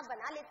खाना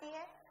बना लेती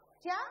है,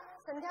 क्या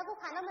संध्या को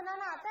खाना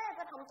बनाना आता है?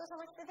 पर हम तो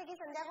समझते थे कि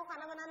संध्या को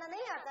खाना बनाना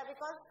नहीं आता,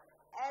 बिकॉज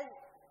एज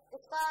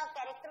उसका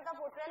कैरेक्टर का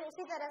पोर्ट्रेल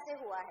उसी तरह से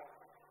हुआ है.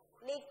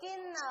 लेकिन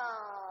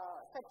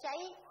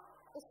सच्चाई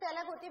उससे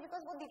अलग होती है,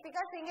 बिकॉज वो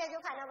दीपिका सिंह है जो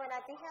खाना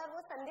बनाती है और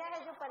वो संध्या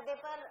है जो पर्दे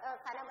पर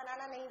खाना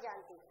बनाना नहीं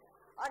जानती.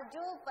 और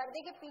जो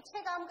पर्दे के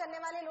पीछे काम करने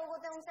वाले लोग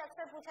होते हैं उनसे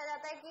अक्सर पूछा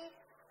जाता है कि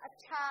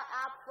अच्छा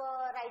आप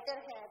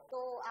राइटर हैं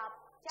तो आप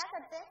क्या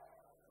करते हैं,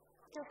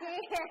 क्योंकि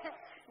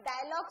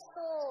डायलॉग्स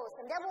तो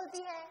संध्या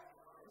बोलती है,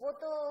 वो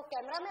तो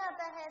कैमरा में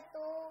आता है.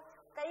 तो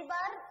कई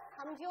बार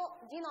हम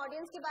जिन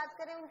ऑडियंस की बात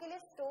करें उनके लिए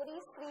स्टोरी,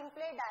 स्क्रीन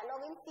प्ले,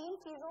 डायलॉग, इन तीन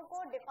चीजों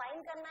को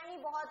डिफाइन करना ही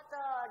बहुत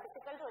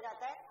डिफिकल्ट हो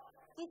जाता है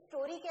कि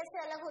स्टोरी कैसे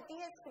अलग होती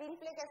है, स्क्रीन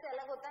प्ले कैसे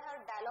अलग होता है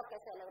और डायलॉग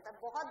कैसे अलग होता है.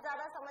 बहुत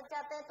ज्यादा समझ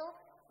जाते हैं तो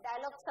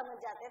डायलॉग समझ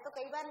जाते हैं. तो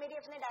कई बार मेरी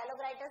अपने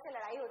डायलॉग राइटर से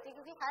लड़ाई होती है,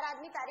 क्योंकि हर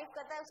आदमी तारीफ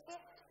करता है उसके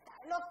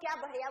डायलॉग क्या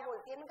बढ़िया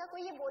बोलती है. मैंने कहा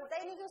कोई ये बोलता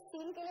ही नहीं कि उस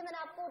सीन के लिए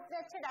मैंने आपको उतने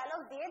अच्छे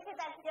डायलॉग दिए थे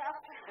ताकि आप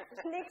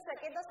लिख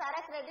सके. तो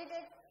सारा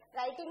क्रेडिट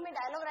राइटिंग में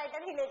डायलॉग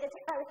राइटर ही लेके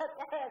चला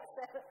जाता है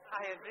अक्सर.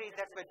 I agree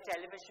that with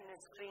television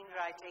and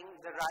screenwriting,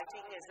 the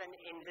writing is an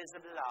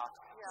invisible art.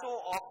 So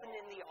often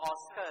in the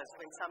Oscars,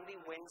 when somebody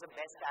wins a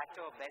Best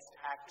Actor or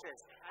Best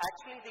Actress,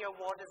 actually the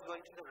award is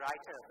going to the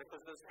writer,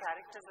 because those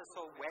characters are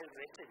so well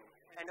written.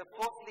 And of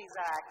course, these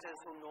are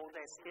actors who know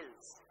their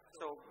skills.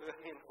 So,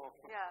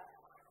 Yeah.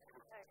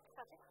 Right.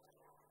 Sachin?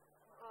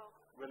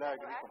 Well, I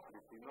agree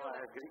completely. No,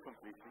 I agree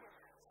completely.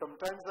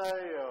 Sometimes I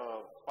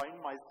find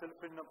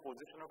myself in a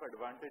position of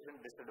advantage and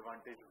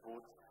disadvantage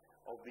both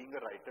of being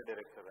a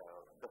writer-director.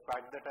 The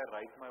fact that I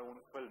write my own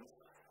films,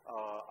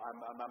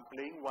 I'm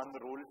playing one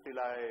role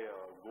till I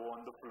go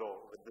on the floor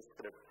with the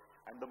script.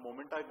 And the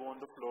moment I go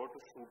on the floor to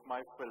shoot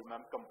my film,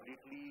 I'm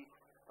completely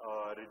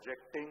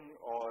rejecting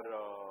or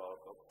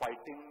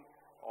fighting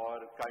or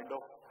kind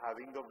of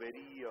having a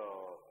very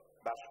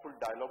bashful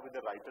dialogue with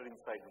the writer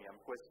inside me. I'm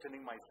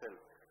questioning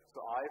myself. So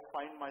I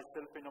find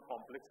myself in a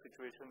complex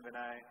situation when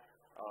I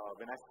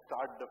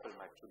start the film,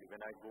 actually,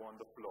 when I go on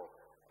the floor.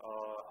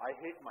 I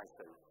hate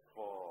myself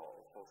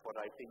for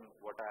writing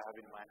what I have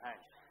in my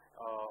hand.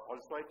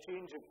 Also, I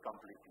change it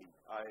completely.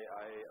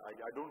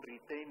 I don't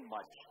retain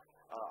much.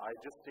 I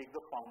just take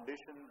the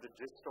foundation, the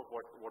gist of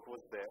what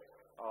was there.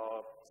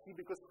 See,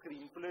 because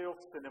screenplay,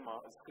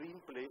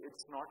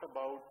 it's not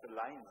about the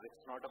lines,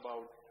 it's not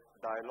about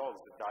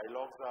dialogues. The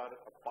dialogues are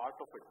a part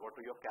of it. What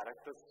your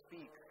characters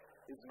speak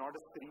is not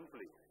a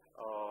screenplay.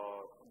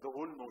 The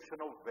whole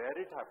notion of where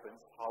it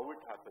happens, how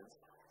it happens,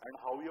 and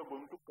how you're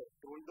going to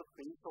control the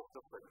pace of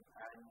the film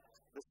and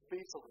the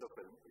space of the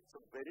film. It's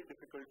a very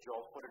difficult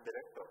job for a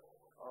director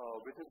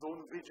with his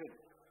own vision.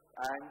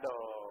 And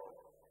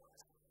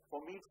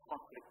for me, it's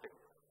conflicting,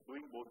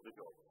 doing both the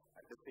jobs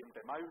at the same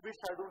time. I wish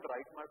I don't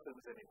write my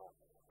films anymore.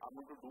 I'm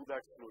going to do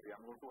that slowly.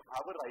 I'm going to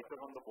have a writer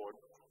on the board,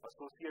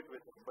 associate with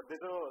him. But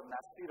there's a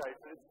nasty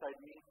writer inside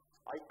me.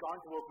 I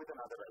can't work with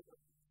another writer.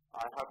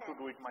 I have to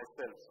do it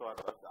myself. So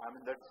I'm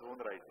in that zone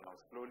right now.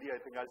 Slowly, I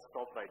think I'll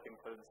stop writing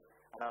films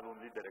and I'll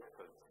only direct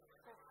films.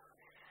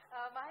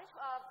 Mahesh,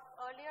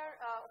 earlier,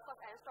 of course,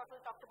 Aristotle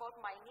talked about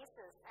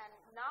mimesis, and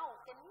now,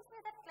 can we say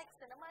that like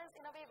cinema is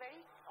in a way very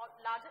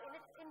larger,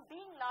 in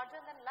being larger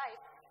than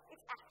life,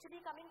 it's actually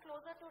coming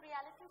closer to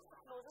reality, it's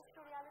the closest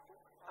to reality?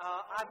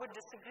 I would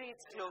disagree,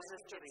 it's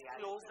closest to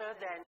reality. Closer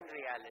than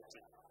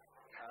reality.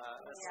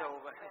 So,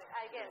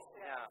 I guess.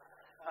 Yeah.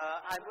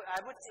 I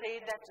would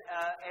say that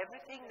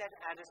everything that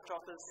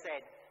Aristotle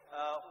said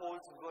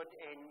holds good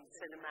in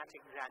cinematic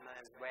drama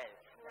as well.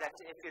 That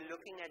if you're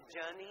looking at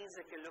journeys,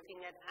 if you're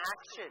looking at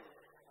action,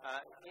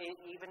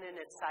 even in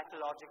its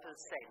psychological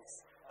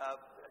sense,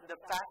 the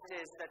fact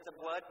is that the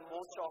word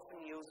most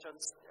often used on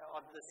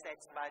the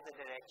sets by the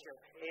director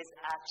is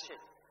action.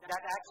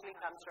 That actually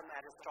comes from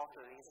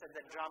Aristotle. He said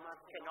that drama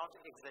cannot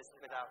exist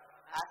without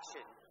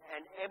action.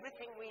 And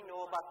everything we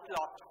know about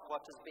plot,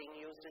 what is being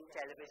used in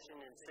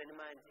television, in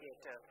cinema and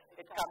theatre,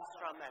 it comes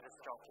from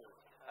Aristotle.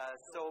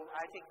 So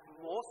I think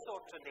more so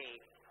today,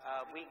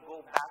 we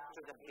go back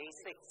to the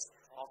basics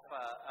of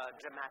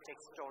dramatic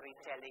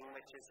storytelling,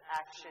 which is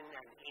action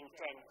and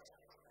intent.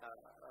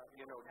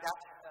 That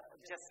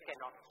just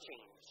cannot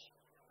change.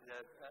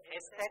 The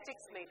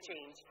aesthetics may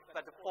change,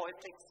 but the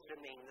poetics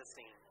remain the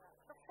same.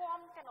 The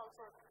form can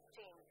also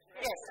change.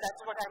 Yes,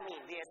 that's what I mean.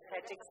 The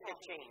aesthetics can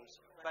change,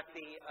 but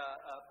the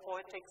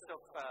poetics of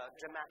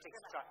dramatic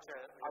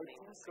structure remains. I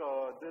think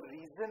the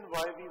reason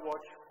why we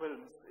watch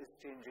films is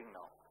changing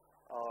now.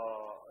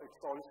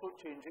 It's also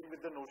changing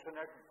with the notion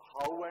at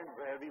how and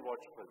where we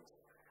watch films.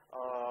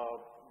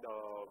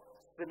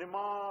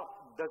 Cinema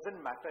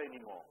doesn't matter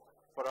anymore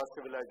for our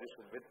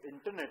civilization. With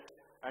internet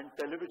and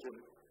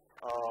television,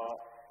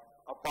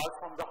 apart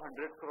from the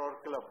 100 crore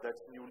club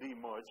that's newly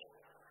emerged,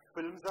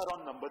 films are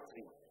on number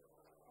 3.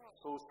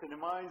 So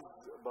cinema is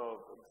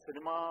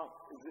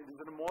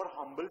in a more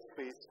humble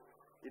space,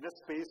 in a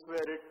space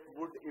where it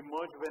would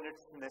emerge when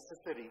it's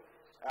necessary,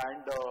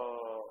 and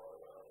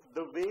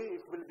the way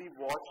it will be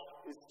watched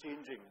is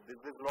changing.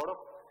 There's a lot of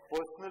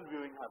personal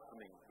viewing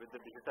happening with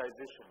the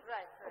digitization.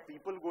 Right.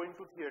 People going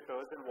to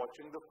theaters and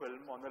watching the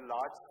film on a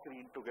large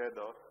screen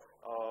together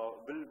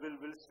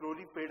will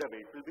slowly fade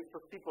away. It will be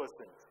 50%.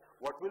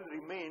 What will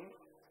remain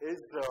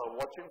is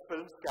watching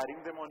films,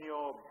 carrying them on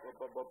your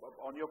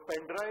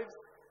pen drives,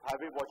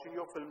 watching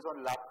your films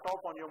on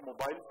laptop, on your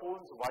mobile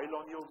phones, while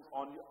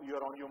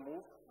you're on your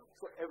move.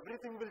 So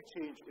everything will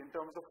change in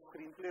terms of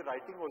screenplay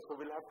writing. Also,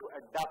 will have to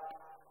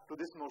adapt to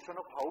this notion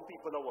of how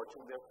people are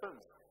watching their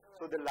films.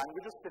 So the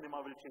language of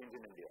cinema will change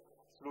in India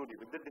slowly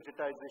with the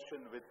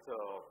digitization, with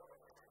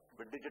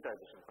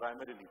digitization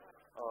primarily.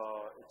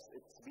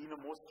 It's been a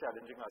most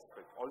challenging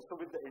aspect. Also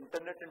with the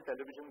internet and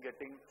television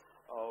getting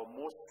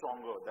more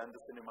stronger than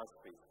the cinema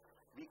space.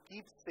 We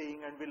keep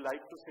saying, and we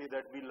like to say,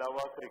 that we love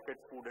our cricket,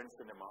 food and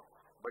cinema,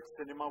 but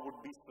cinema would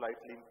be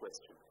slightly in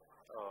question.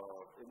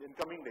 In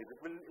coming days, it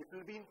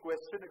will be in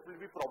question. It will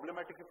be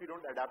problematic if we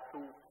don't adapt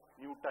to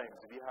new times.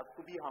 We have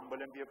to be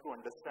humble and we have to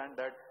understand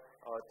that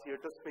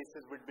theatre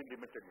spaces will be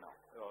limited now.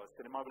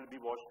 Cinema will be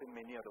watched in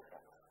many other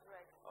forms.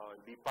 Right. It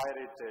will be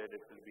pirated,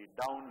 it will be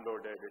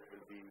downloaded, it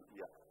will be,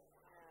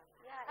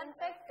 Yeah, in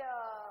fact,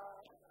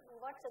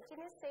 what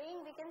Sachin is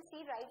saying, we can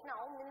see right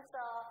now, means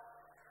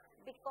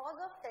because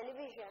of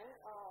television,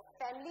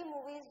 family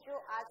movies जो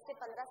आज से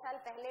 15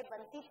 साल पहले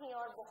बनती थी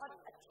और बहुत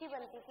अच्छी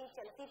बनती थी,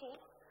 चलती थी,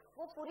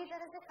 वो पूरी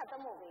तरह से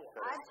खत्म हो गई है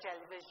आज.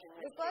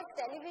 बिकॉज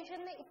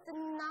टेलीविजन ने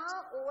इतना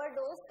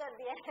ओवरडोज कर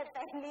दिया है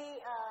फैमिली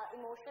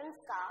इमोशंस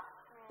का,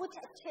 कुछ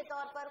अच्छे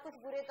तौर पर, कुछ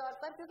बुरे तौर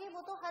पर, क्योंकि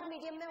वो तो हर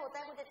मीडियम में होता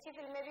है. कुछ अच्छी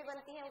फिल्में भी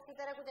बनती हैं, उसी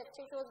तरह कुछ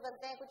अच्छे शोज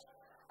बनते हैं, कुछ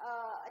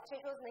अच्छे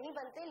शोज नहीं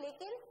बनते.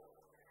 लेकिन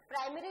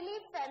प्राइमरीली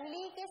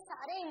फैमिली के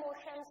सारे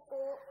इमोशंस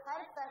को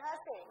हर तरह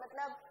से,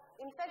 मतलब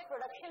in fact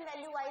production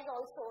value wise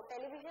also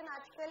television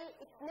आजकल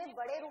इतने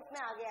बड़े रूप में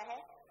आ गया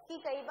है कि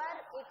कई बार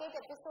एक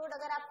एपिसोड,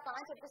 अगर आप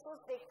 5 एपिसोड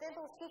देखते हैं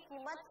तो उसकी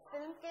कीमत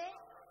फिल्म के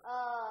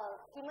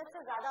कीमत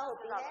से ज्यादा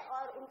होती है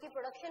और उनकी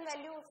प्रोडक्शन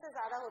वैल्यू उससे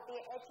ज्यादा होती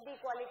है. HD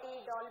quality,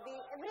 Dolby,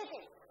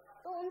 everything.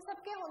 तो उन सब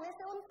के होने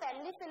से उन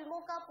फैमिली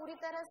फिल्मों का पूरी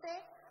तरह से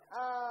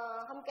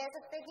हम कह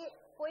सकते हैं कि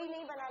कोई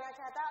नहीं बनाना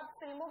चाहता. अब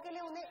फिल्मों के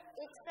लिए उन्हें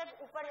एक स्टेप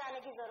ऊपर जाने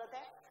की जरूरत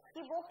है कि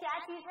वो क्या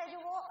चीज है जो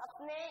वो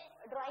अपने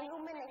ड्राइंग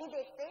रूम में नहीं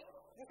देखते,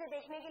 जिसे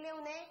देखने के लिए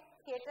उन्हें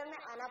थिएटर में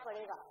आना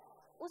पड़ेगा.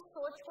 उस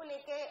सोच को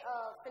लेके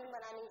फिल्म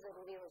बनानी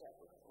जरूरी हो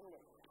जाती है.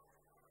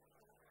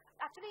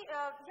 Actually,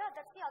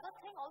 that's the other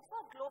thing. Also,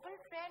 a global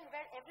trend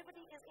where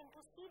everybody is into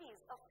series.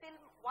 A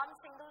film, one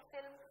single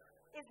film,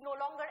 is no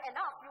longer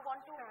enough. You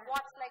want to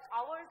watch like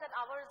hours and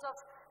hours of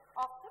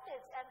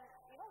footage, and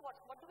you know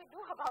what do we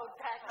do about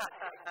that?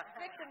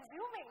 We're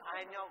consuming. I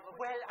know.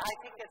 Well, I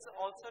think it's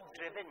also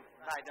driven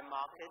by the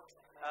market.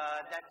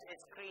 That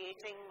it's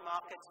creating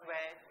markets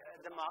where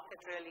the market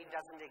really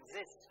doesn't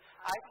exist.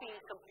 I feel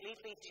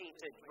completely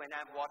cheated when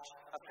I watch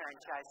a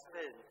franchise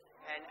film,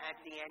 and at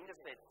the end of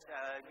it,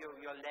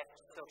 you're left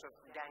sort of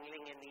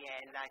dangling in the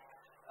air like,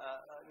 a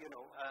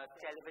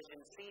television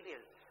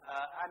serial.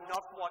 I'm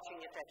not watching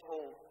it at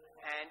home,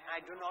 and I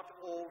do not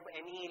owe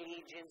any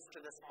allegiance to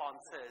the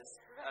sponsors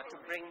to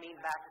bring me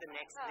back the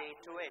next day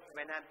to it.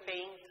 When I'm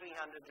paying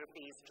 300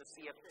 rupees to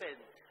see a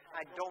film,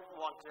 I don't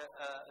want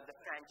the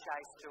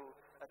franchise to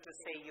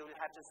say you'll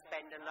have to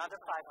spend another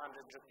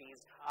 500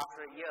 rupees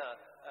after a year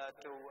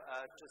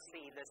to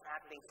see this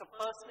happening. So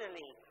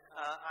personally,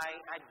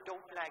 I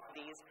don't like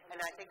these, and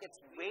I think it's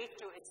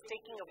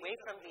taking away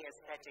from the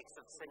aesthetics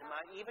of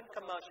cinema, even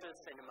commercial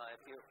cinema.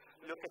 If you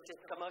look at it,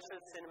 commercial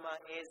cinema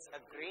is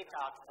a great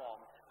art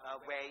form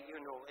where,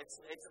 you know,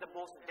 it's the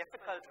most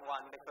difficult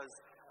one because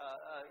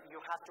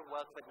you have to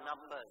work with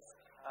numbers.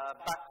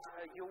 But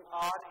you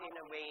are, in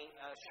a way,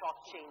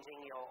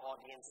 shortchanging your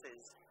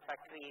audiences by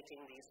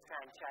creating these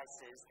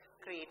franchises,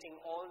 creating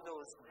all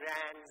those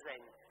brands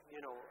and, you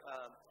know,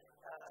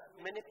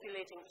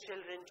 manipulating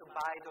children to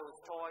buy those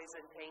toys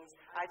and things.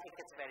 I think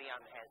it's very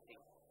unhealthy.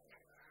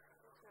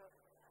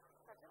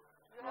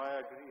 No,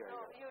 I agree.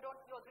 You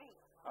agree?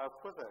 Of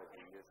course I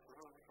agree, yes.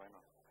 Why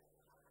not?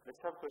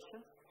 Let's have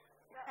questions.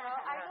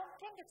 I don't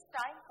think it's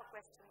time for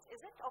questions,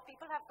 is it? Or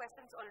people have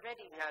questions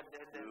already? Yeah,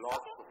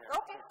 Lots.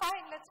 Okay,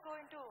 fine. Let's go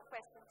into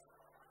questions.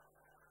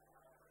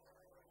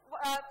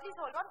 Please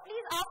hold on.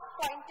 Please ask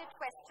pointed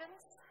questions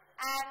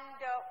and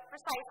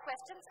precise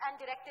questions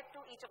and direct it to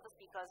each of the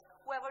speakers,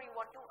 whoever you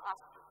want to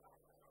ask to.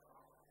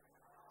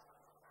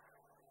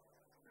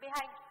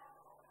 Behind.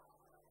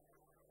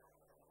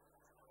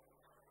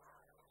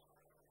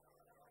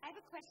 I have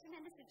a question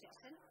and a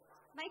suggestion.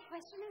 My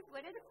question is,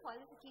 what are the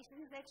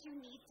qualifications that you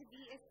need to be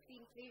a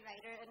screenplay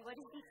writer, and what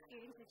is the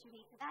experience that you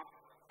need for that?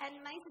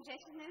 And my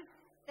suggestion is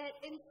that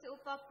in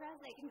soap operas,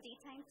 like in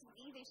daytime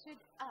TV, they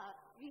should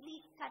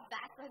really cut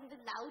back on the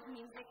loud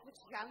music which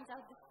drowns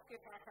out the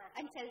script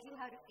and tells you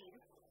how to feel.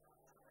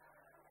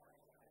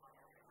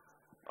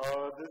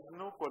 There's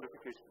no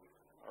qualification.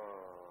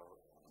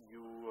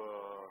 You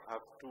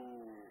have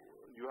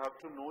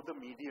to know the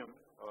medium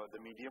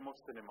of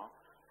cinema.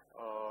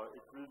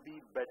 It will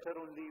be better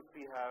only if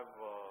we have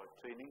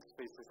training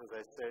spaces, as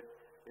I said,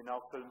 in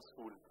our film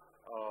school.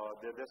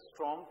 There are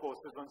strong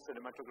courses on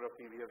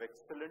cinematography. We have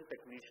excellent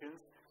technicians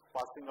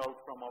passing out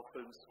from our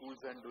film schools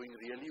and doing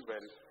really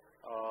well.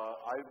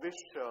 I wish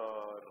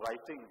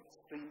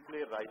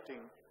screenplay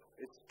writing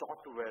is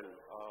taught well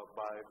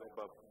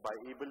by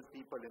able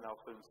people in our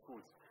film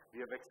schools. We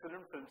have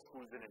excellent film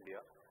schools in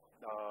India.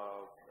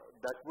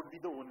 That would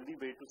be the only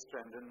way to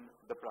strengthen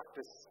the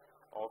practice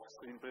of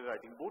screenplay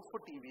writing, both for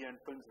TV and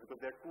films,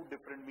 because they are two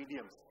different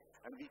mediums.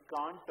 And we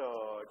can't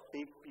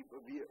take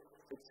people,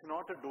 it's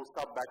not a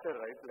dosa batter,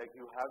 right? Like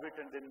you have it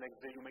and then next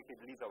day you make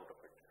idlis out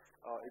of it.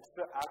 It's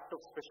the act of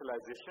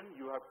specialization.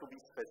 You have to be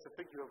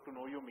specific, you have to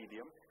know your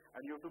medium,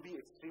 and you have to be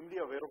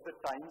extremely aware of the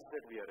times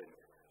that we are in.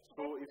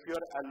 So if you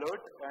are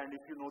alert and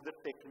if you know the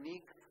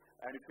technique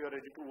and if you are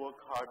ready to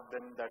work hard,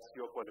 then that's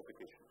your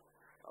qualification.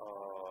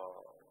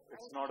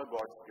 It's not a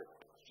God's gift.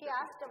 She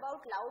asked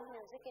about loud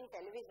music in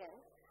television.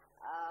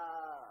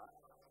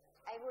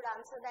 I would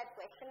answer that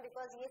question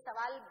because ये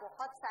सवाल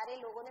बहुत सारे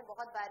लोगों ने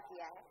बहुत बार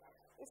किया है.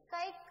 इसका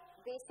एक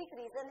बेसिक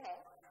रीजन है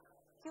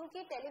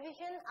क्योंकि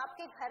टेलीविजन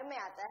आपके घर में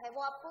आता है,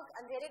 वो आपको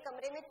अंधेरे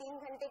कमरे में 3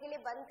 घंटे के लिए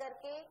बंद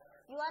करके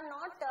you are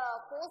not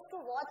forced to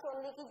watch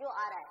only की जो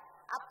आ रहा है.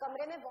 आप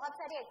कमरे में बहुत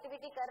सारी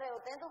एक्टिविटी कर रहे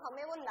होते हैं, तो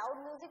हमें वो लाउड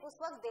म्यूजिक उस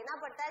वक्त देना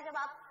पड़ता है जब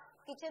आप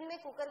किचन में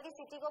कुकर की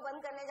सीटी को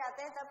बंद करने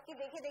जाते हैं, तब की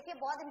देखिए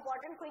बहुत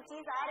इंपॉर्टेंट कोई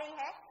चीज आ रही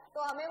है, तो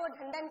हमें वो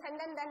ढंडन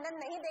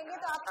नहीं देंगे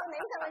तो आपको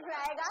नहीं समझ में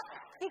आएगा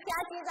कि क्या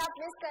चीज आप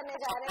मिस करने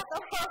जा रहे हैं. तो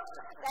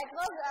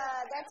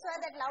that's why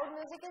that loud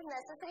music is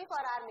necessary for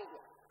our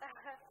medium.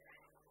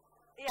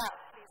 Yeah,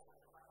 please.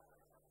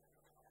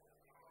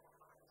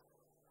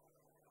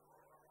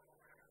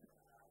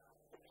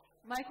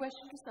 My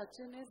question to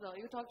Sachin is,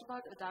 you talked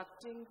about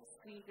adapting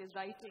screenplays,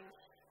 writing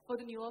for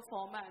the newer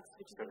formats,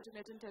 which is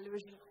internet and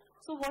television.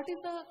 So what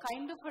is the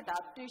kind of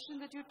adaptation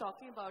that you're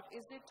talking about?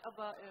 Is it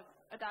about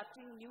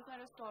adapting new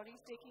kind of stories,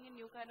 taking in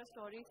new kind of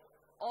stories,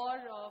 or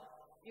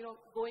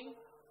going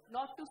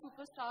not to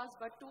superstars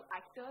but to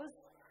actors,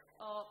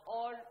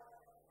 or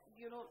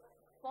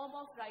form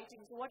of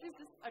writing? So what is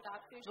this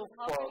adaptation?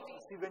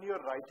 See, when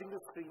you're writing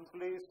a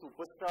screenplay,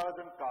 superstars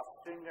and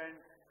casting and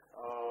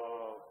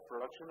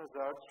production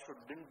hazards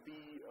shouldn't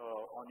be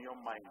on your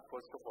mind,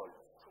 first of all.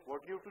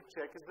 What you have to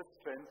check is the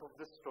strength of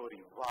the story.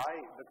 Why?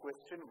 The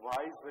question why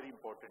is very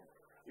important.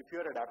 If you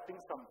are adapting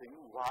something,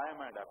 why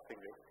am I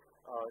adapting it?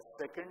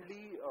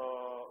 Secondly,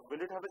 will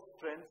it have a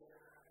strength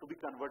to be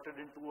converted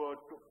into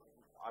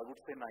I would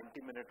say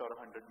 90-minute or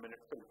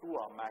 100-minute film,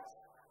 2-hour max.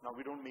 Now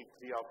we don't make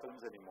 3-hour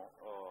films anymore,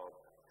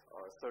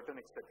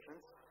 certain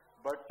exceptions.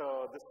 But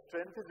the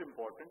strength is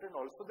important, and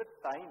also the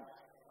time.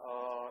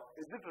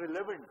 Is it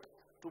relevant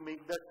to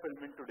make that film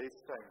in today's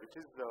time? Which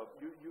is,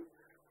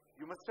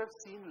 you must have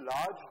seen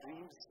large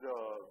dreams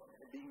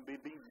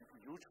being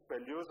huge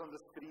failures on the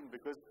screen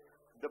because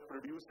the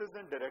producers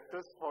and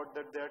directors thought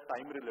that they are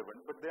time relevant,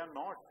 but they are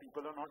not.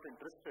 People are not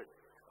interested.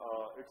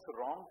 It's the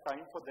wrong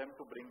time for them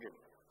to bring in.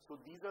 So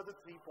these are the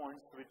 3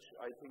 points which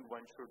I think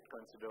one should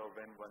consider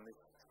when one is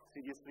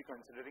seriously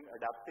considering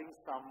adapting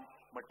some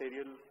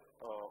material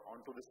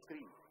onto the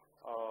screen.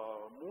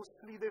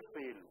 Mostly they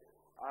fail.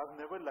 I've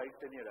never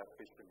liked any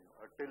adaptation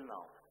till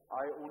now.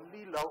 I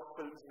only love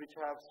films which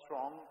have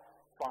strong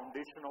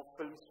foundation of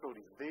film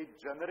stories. They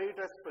generate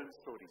as film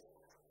stories,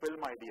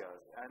 film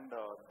ideas, and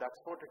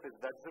that's what it is.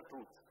 That's the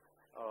truth.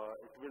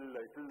 It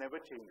will never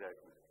change, I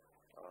think.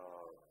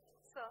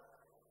 Sir.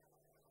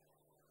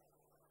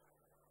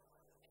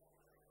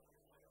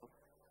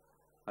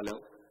 Hello.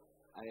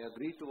 I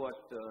agree to what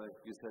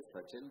you said,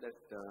 Sachin, that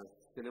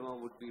cinema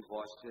would be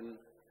watched in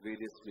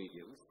various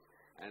mediums,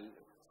 and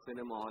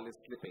cinema hall is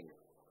slipping.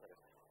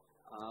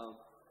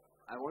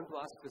 I want to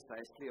ask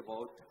precisely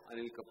about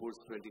Anil Kapoor's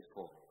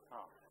 24.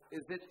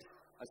 Is it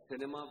a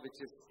cinema which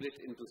is split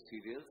into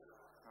serials,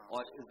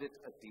 or is it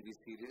a TV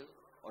serial,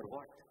 or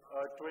what?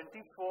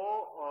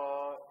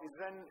 24 is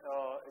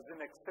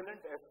an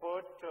excellent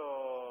effort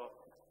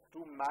to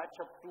match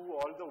up to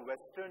all the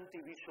Western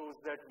TV shows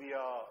that we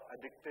are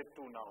addicted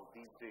to now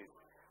these days.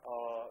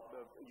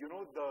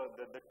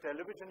 The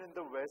television in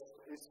the West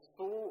is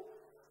so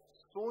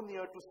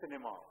near to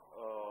cinema,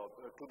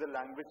 to the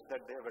language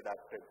that they have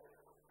adapted.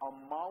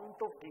 Amount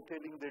of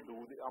detailing they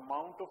do, the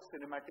amount of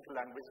cinematic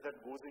language that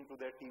goes into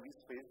their TV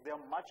space, they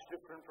are much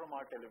different from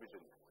our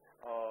television.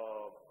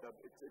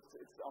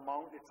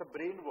 It's a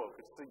brain work.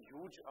 It's a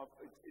huge.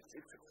 It's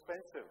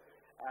expensive,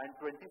 and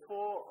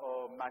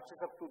 24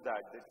 matches up to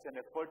that. It's an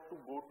effort to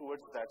go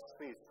towards that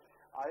space.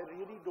 I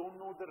really don't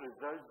know the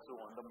results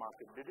on the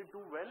market. Did it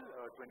do well,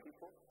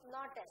 24?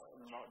 Not as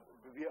much.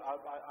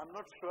 I'm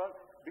not sure,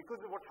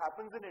 because what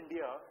happens in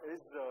India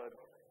is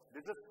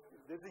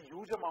there's a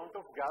huge amount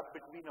of gap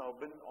between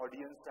urban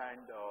audience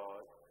and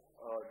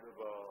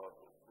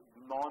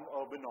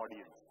non-urban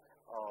audience.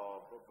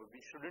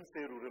 We shouldn't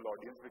say rural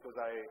audience, because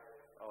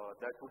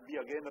that would be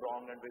again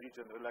wrong and very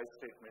generalized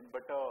statement.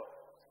 But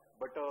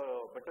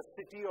a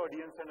city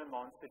audience and a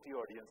non-city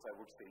audience, I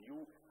would say.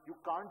 You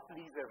can't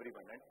please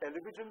everyone, and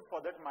television,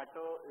 for that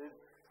matter, is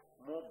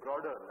more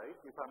broader, right?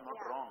 If I'm not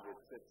wrong,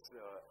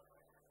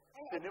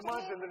 cinema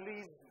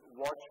generally is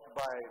watched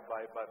by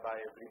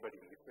everybody.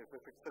 If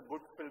it's a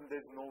good film,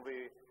 there's no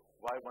way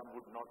why one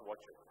would not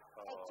watch it.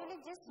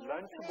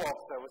 Lunchbox,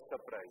 I was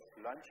surprised.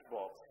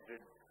 Lunchbox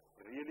did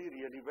really,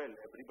 really well.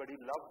 Everybody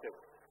loved it,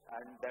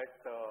 and that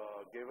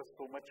gave us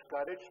so much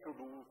courage to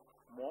do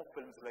more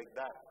films like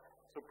that.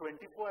 So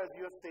 24, as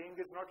you are saying,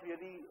 is not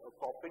really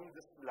copying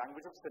this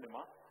language of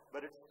cinema,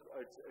 but it's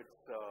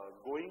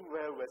going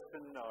where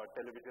Western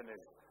television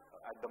is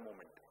at the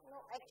moment.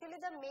 No, actually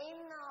the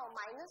main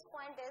minus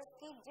point is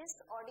कि जिस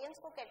audience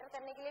को cater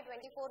करने के लिए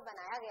 24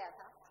 बनाया गया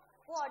था,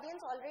 वो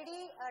audience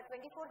already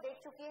 24 देख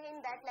चुकी है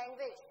in that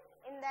language,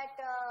 in that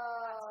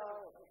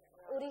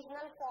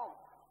original form.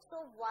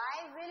 So why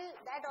will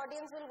that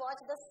audience will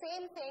watch the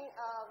same thing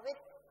with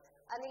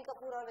Anil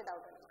Kapoor or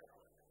without Anil Kapoor?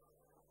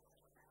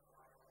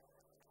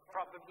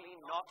 Probably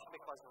not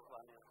because of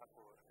Anil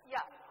Kapoor.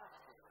 Yeah.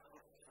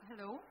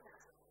 Hello.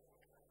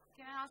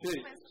 Can I ask a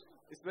question?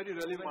 It's very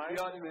relevant.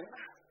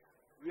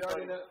 We are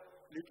in a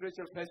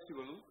literature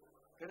festival.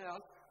 Can I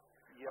ask?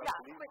 Yeah,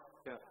 please.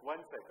 Yeah.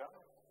 1 second.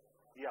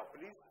 Yeah,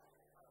 please.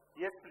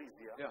 Yes, please.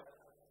 Yeah.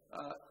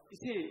 You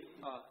see,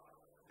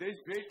 there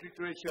is great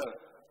literature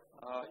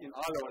in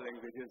all our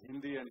languages,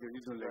 Hindi and the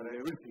regional language,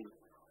 everything.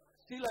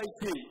 Still, I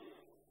see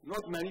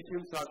not many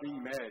films are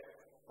being made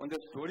on the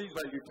stories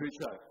by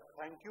literature.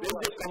 Thank you. There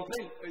is a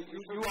complaint.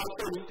 You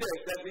also hinted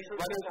that we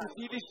wanted to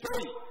see the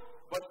story.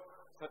 But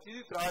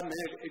Scriptwriter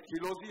made a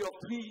trilogy of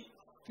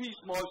three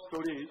small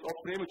stories of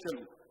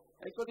Premchand.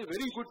 It was a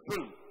very good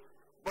film.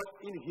 But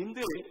in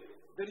Hindi,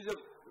 there is a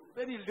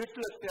very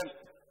little attempt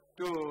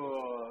to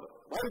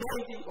why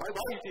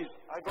it is.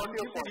 I got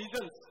your point.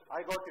 Reasons.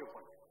 I got your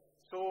point.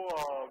 So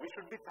we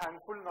should be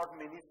thankful not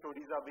many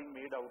stories are being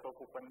made out of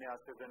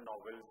Upanyases and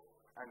novels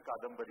and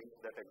Kadambaris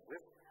that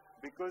exist.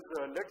 Because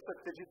let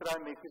Satyajit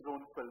Ray make his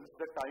own films.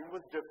 The time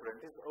was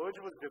different, his urge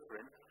was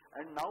different,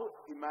 and now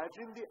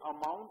imagine the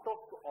amount of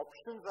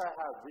options I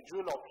have,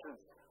 visual options.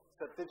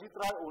 Satyajit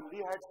Ray only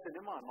had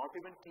cinema, not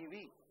even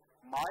TV.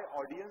 My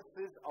audience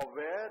is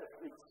aware,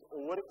 it's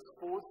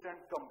overexposed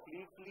and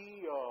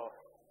completely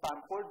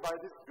pampered by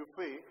this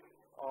buffet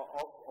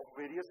of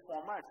various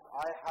formats.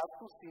 I have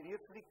to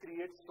seriously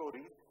create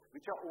stories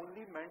which are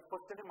only meant for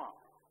cinema.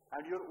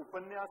 And your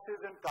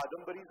Upanyases and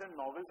Kadambaris and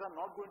novels are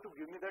not going to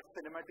give me that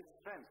cinematic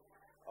strength.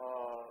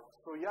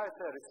 So yes,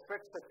 I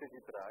respect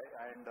Satyajit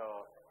Ray,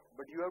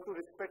 but you have to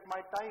respect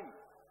my time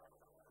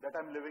that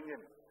I'm living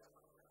in.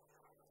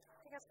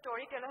 I think a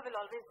storyteller will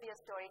always be a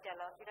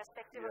storyteller,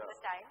 irrespective of the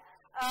time.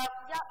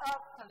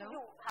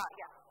 Hello.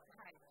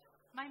 Hi.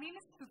 My name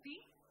is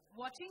Stuti.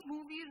 Watching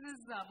movies is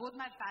both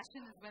my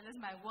passion as well as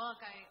my work.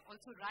 I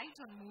also write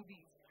on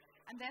movies.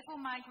 And therefore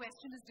my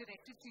question is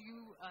directed to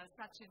you,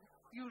 Sachin.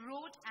 You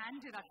wrote and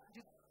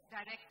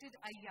directed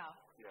Ayya.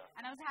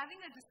 And I was having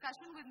a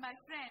discussion with my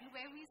friend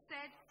where we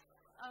said,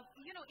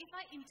 if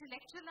I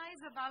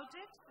intellectualize about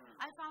it,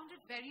 I found it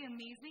very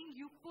amazing.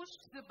 You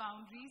pushed the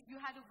boundaries. You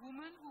had a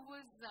woman who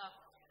was,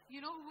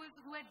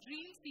 who had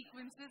dream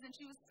sequences, and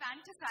she was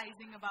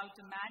fantasizing about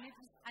a man,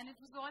 and it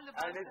was all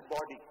about... And his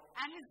body.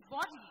 And his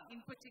body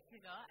in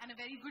particular, and a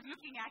very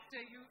good-looking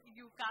actor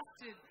you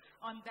casted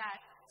on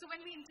that. So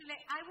when we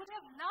I would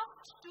have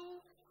loved to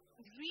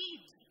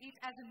read it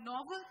as a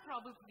novel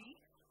probably,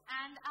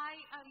 and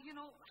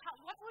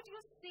what would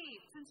you say,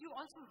 since you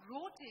also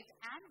wrote it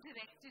and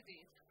directed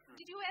it,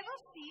 did you ever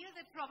feel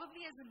that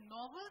probably as a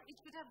novel it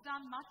could have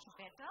done much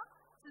better,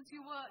 since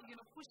you were,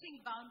 pushing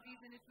boundaries,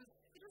 and it was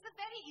a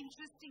very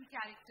interesting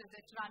character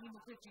that Rani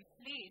Mukherjee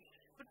played,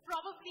 but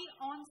probably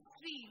on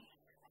screen,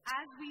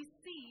 as we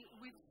see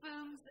with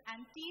films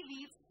and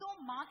TV, it's so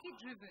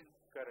market-driven.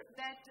 Correct.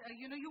 That,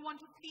 you want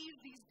to please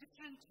these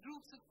different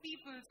groups of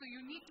people, so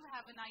you need to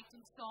have an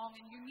item song,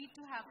 and you need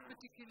to have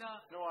particular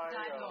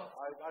dialogue.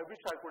 I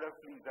wish I could have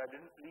pleased. I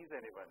didn't please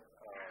anyone.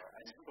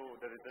 And so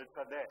the results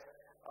are there.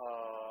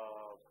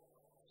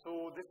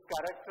 So this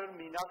character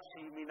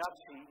Meenakshi,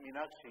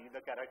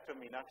 the character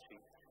Meenakshi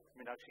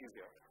is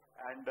here.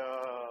 And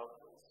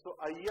so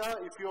Ayya,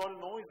 if you all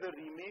know, is a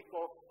remake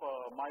of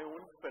my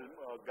own film,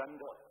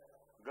 Gandha.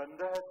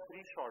 Gandha has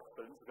 3 short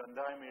films.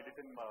 Gandha, I made it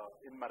in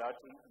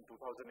Marathi in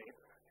 2008.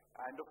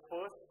 And the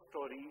first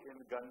story in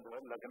Gandha,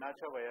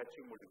 Lagnacha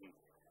Vayachi Mudgi,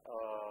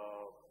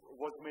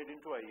 was made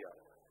into Ayya.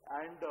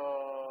 And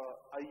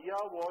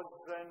Ayya was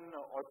an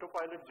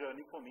autopilot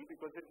journey for me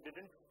because it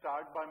didn't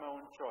start by my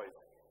own choice.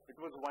 It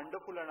was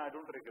wonderful and I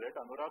don't regret.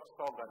 Anurag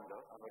saw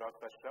Gandha, Anurag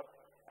Kashyap,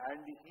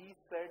 and he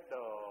said,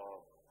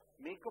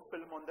 make a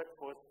film on that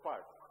first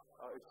part.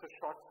 It's a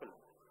short film.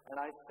 And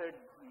I said,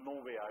 no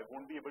way, I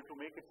won't be able to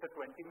make it. It's a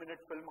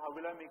 20-minute film. How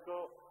will I make a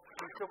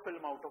feature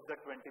film out of that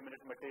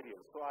 20-minute material?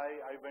 So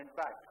I went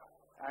back.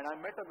 And I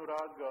met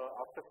Anurag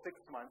after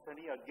 6 months, and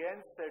he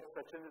again said,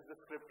 Sachin, is the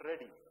script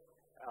ready?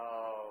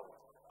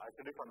 I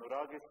said, if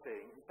Anurag is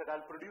saying, he said,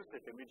 I'll produce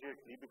it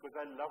immediately because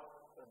I love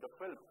the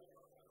film.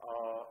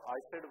 I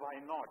said, why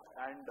not?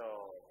 And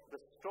the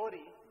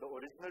story, the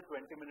original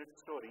 20-minute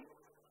story,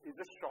 is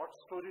a short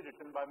story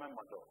written by my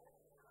mother.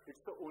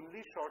 It's the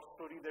only short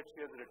story that she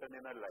has written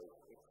in her life.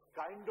 It's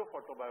kind of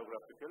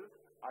autobiographical.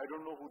 I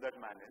don't know who that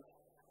man is,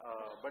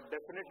 but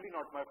definitely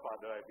not my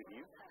father, I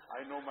believe.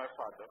 I know my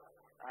father.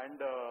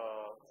 And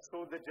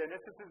so the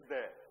genesis is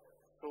there.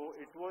 So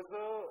it was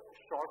a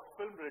short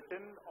film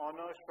written on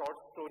a short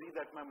story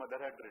that my mother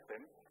had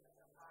written.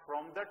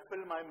 From that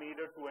film, I made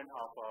a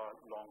 2.5-hour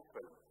long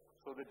film.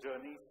 So the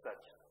journey is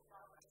such.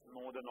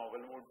 No, the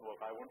novel won't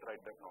work. I won't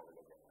write that novel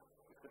again.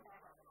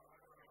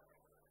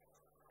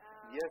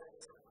 Yes.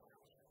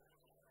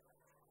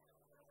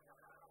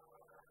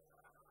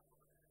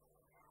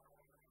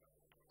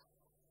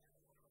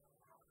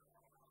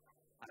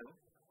 Hello?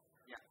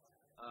 Yeah.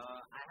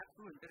 I have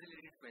 2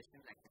 interrelated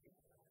questions actually.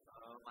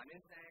 One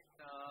is that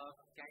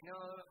can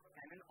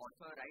an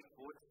author write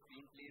both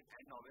screenplays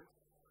and novels?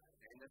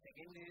 And the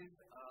second is,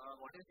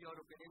 what is your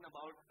opinion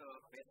about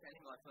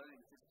best-selling authors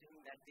insisting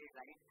that they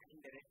write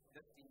and direct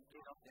the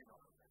screenplay of their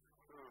novel?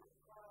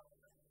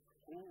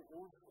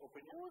 Whose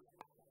opinion?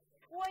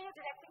 Who are you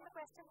directing the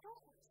question to?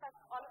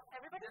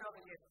 Everybody?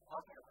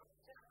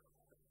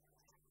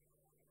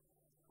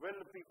 Well,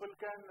 people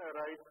can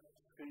write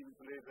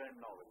screenplays and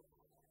novels.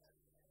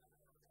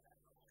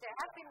 There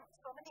have been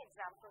so many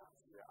examples.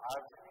 Yeah,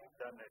 I've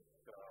done it.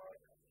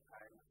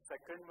 And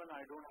second one,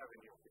 I don't have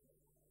any opinion.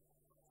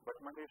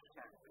 But Mahesh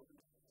can.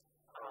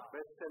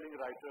 Best-selling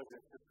writers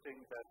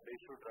insisting that they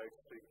should write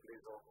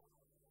screenplays of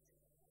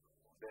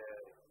their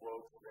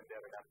works when they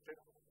are adapted.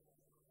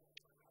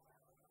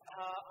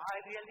 I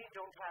really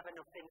don't have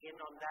an opinion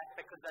on that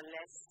because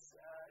unless,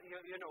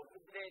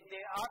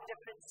 there are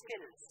different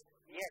skills.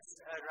 Yes,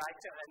 a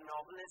writer, a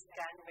novelist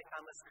can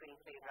become a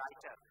screenplay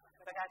writer.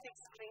 But I think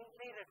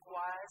screenplay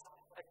requires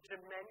a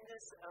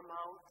tremendous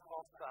amount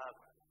of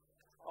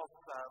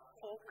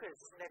focus.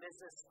 There is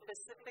a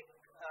specific,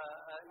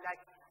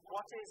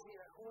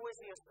 who is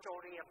your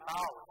story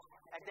about?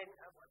 And then,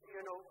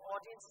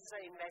 audiences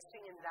are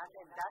investing in that,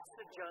 and that's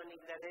the journey.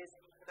 That is,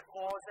 the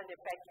cause and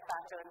effect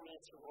pattern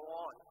needs to go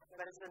on.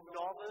 Whereas a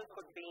novel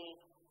could be,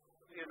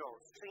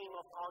 stream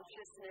of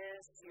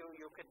consciousness.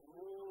 You can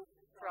move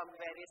from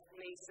various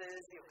places.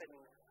 You can,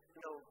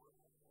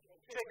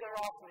 trigger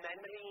off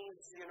memories,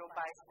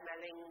 by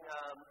smelling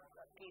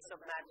a piece of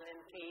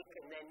Madeleine cake,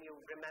 and then you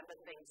remember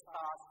things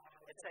past,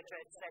 etc.,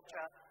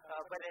 etc.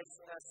 Whereas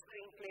a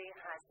screenplay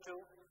has to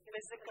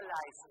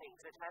physicalize things.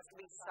 It has to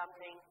be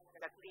something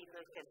that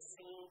people can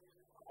see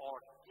or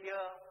hear,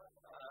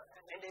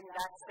 and in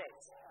that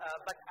sense.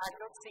 But I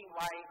don't see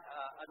why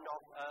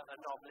a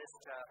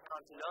novelist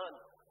can't learn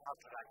how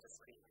to write a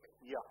screenplay.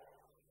 Yeah.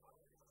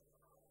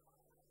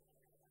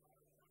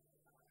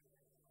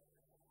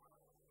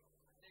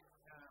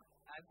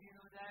 As you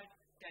know that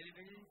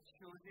television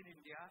shows in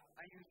India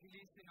are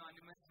usually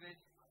synonymous with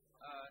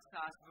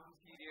Saas Bahu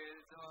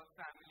serials or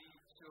family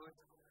shows.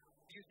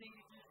 Do you think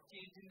it will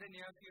change in the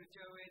near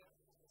future with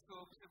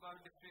soaps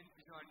about different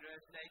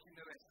genres like in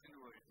the Western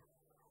world?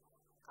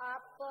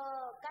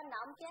 आपका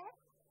नाम क्या है?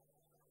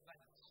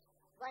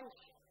 वंश.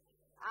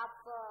 आप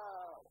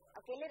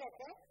अकेले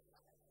रहते हैं?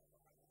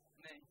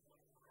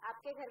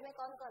 आपके घर में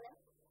कौन कौन है?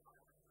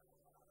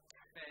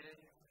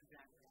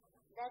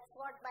 That's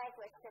what my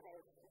question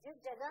is. जिस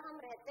जगह हम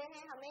रहते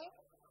हैं, हमें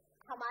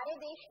हमारे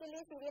देश के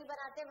लिए सीरियल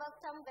बनाते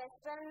वक्त हम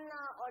वेस्टर्न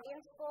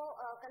ऑडियंस को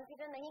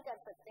कंसीडर नहीं कर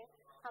सकते.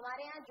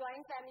 हमारे यहाँ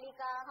जॉइंट फैमिली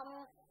का, हम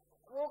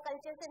वो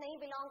कल्चर से नहीं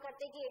बिलोंग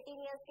करते कि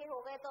 18 इयर्स के हो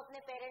गए तो अपने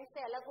पेरेंट्स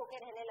से अलग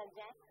होकर रहने लग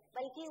जाएं,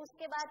 बल्कि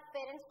उसके बाद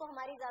पेरेंट्स को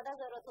हमारी ज्यादा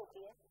जरूरत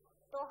होती है.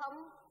 तो हम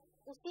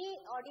उसी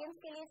ऑडियंस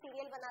के लिए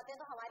सीरियल बनाते हैं,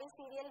 तो हमारी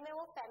सीरियल में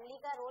वो फैमिली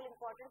का रोल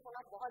इम्पोर्टेंट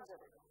होना बहुत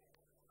जरूरी है.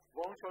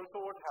 Once also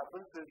what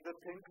happens is the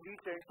things we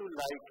tend to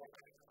like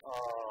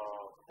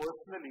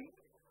personally,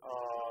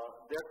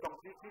 they are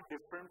completely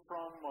different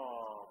from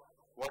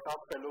what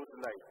our fellows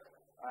like.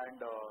 And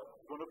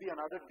it's going to be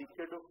another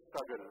decade of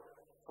struggle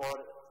for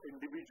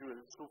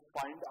individuals to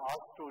find our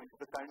stories,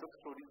 the kind of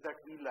stories that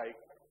we like,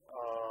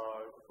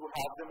 to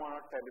have them on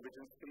our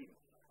television screen.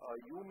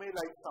 You may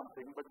like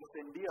something, but this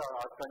India,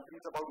 our country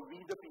is about we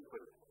the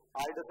people.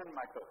 I doesn't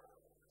matter.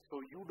 So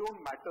you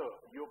don't matter.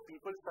 Your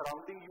people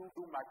surrounding you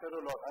do matter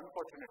a lot,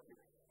 unfortunately.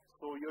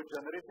 So your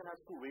generation has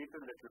to wait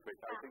a little bit.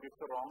 I think it's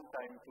the wrong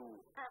time to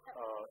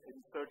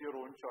insert your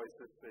own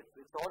choices.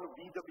 It's all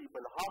we the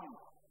people. Hum,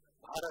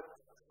 Bharat.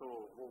 So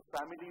वो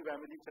family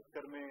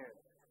चक्कर में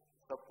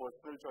सब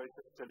personal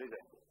choices चले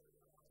जाएंगे.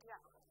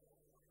 Yeah.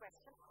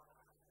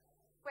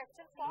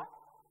 Question for?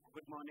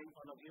 Good morning,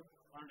 all of you.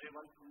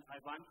 Honorable, I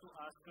want to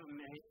ask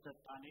Mahesh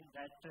Dattani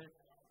that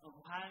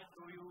why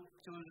do you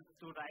choose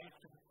to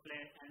write,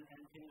 play, and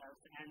anything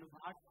else, and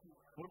what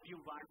would you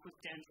want to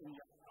change in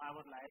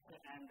our life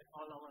and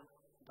all our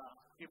the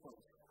people?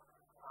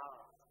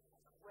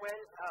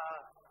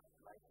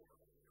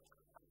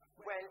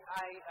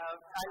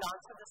 I'll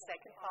answer the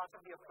second part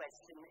of your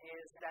question.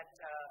 Is that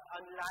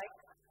unlike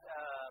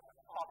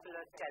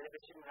popular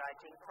television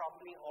writing,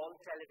 probably all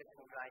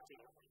television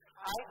writing,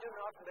 I do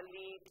not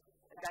believe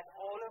that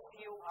all of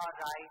you are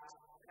right,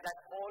 that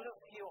all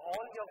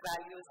your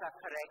values are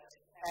correct,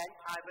 and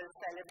I will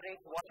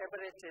celebrate whatever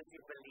it is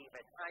you believe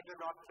in. I do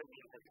not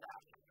believe in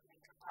that.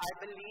 I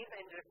believe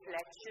in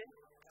reflection,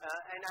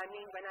 and I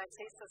mean when I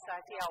say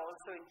society, I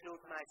also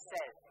include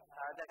myself,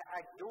 that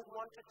I do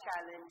want to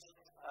challenge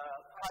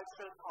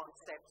cultural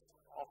concepts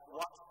of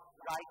what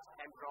right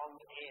and wrong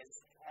is,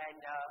 and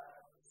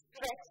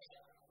stretch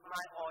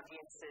my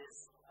audiences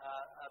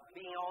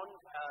beyond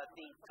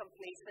the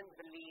complacent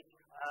belief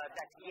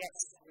that yes,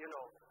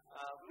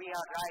 we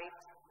are right,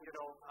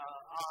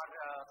 our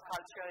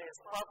culture is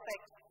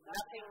perfect,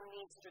 nothing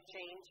needs to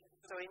change.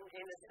 So in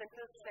a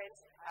simple sense,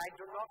 I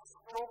do not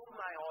stroke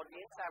my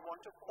audience, I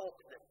want to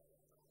poke them.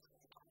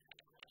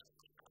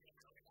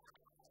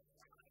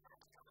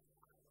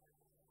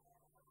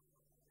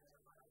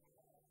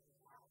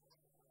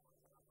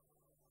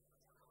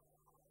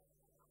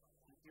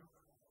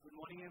 Good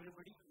morning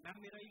everybody. Ma'am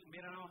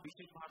मेरा नाम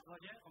अभिषेक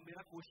भारद्वाज है और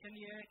मेरा question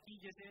ये है कि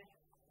जैसे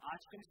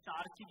आजकल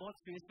स्टार्स की बहुत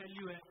फेस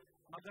वैल्यू है,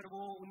 मगर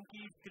वो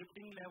उनकी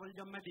स्क्रिप्टिंग लेवल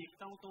जब मैं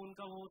देखता हूँ तो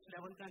उनका वो उस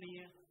लेवल का नहीं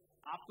है.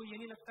 आपको ये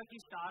नहीं लगता कि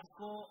स्टार्स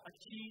को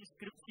अच्छी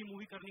स्क्रिप्ट की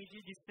मूवी करनी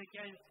चाहिए जिससे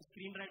क्या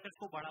स्क्रीन राइटर्स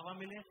को बढ़ावा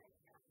मिले,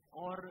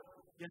 और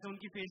जैसे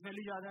उनकी फेस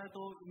वैल्यू ज्यादा है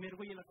तो मेरे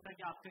को ये लगता है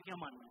कि आपका क्या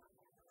मानना है?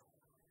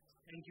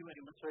 Thank you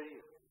very much.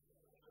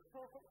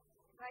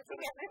 I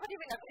think everybody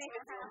will agree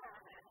with you.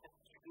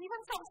 Even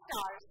some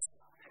stars.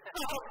 That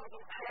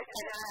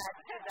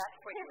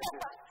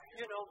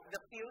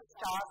the few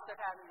stars that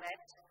I've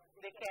met,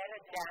 they care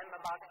a damn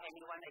about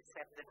anyone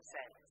except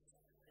themselves.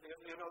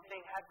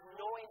 They have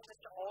no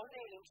interest. All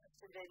they're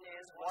interested in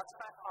is what's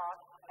my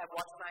path and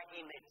what's my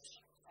image.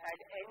 And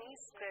any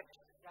script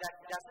that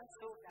doesn't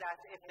suit that,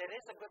 if there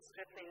is a good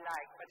script they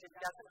like, but it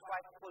doesn't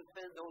quite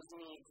fulfill those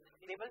needs,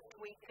 they will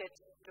tweak it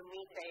to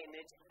meet the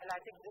image. And I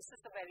think this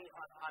is a very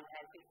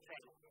unhealthy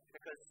trend,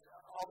 because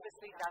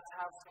obviously that's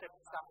how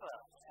scripts suffer.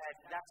 And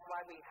that's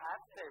why we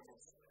have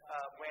films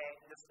where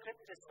the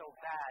script is so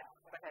bad,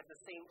 but at the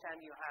same time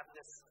you have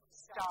this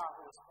star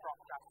who's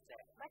propped up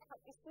there. But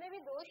इसमें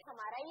भी दोष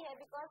हमारा ही है,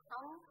 because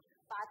हम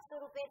 500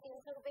 रुपए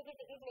 300 रुपए की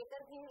ticket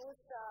लेकर भी उस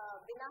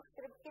बिना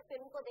स्क्रिप्ट की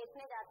फिल्म को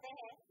देखने जाते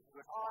हैं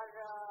और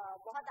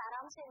बहुत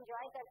आराम से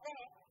एंजॉय करते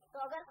हैं. तो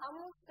अगर हम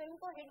उस फिल्म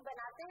को हिट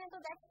बनाते हैं तो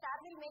that star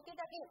will make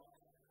it again.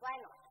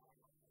 Why not?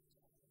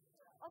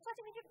 Also, I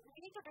think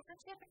we need to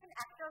differentiate between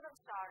actors and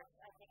stars,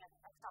 I think,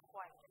 at some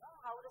point.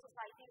 How the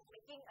society is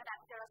making an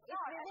actor a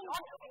star and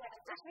not looking at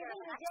an actor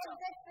as an actor.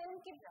 That film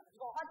की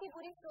बहुत ही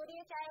बुरी story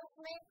है, चाहे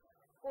उसमें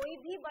कोई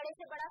भी बड़े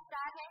से बड़ा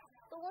स्टार है,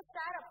 तो वो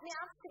स्टार अपने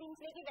आप स्क्रीन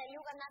प्ले की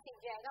वैल्यू करना सीख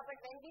जाएगा.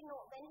 बट when he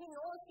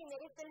knows कि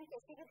मेरी फिल्म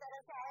किसी भी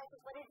तरह से आया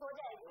सुपर हिट हो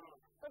जाएगी,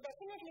 तो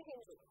डेफिनेटली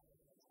फिल्म थी.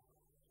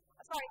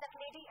 Sorry, that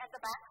lady at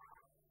the back.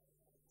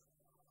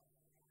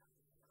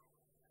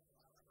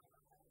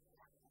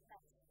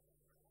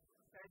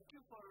 Thank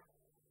you for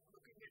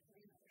looking at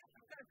me.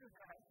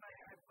 My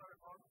eyes for a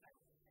long time.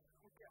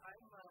 Okay,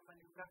 I'm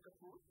Manindra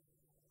Kapoor.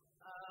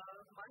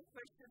 My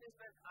question is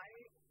that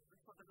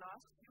for the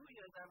last few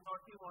years, I've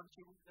not been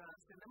watching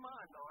cinema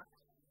a lot,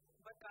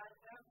 but I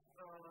have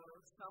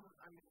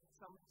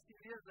some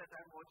series that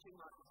I'm watching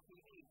on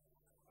TV.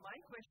 My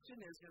question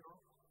is,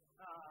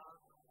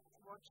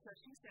 what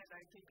Shashi said,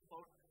 I think,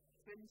 about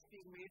films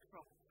being made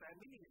from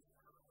families.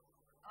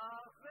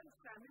 Well,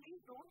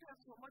 families don't have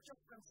so much of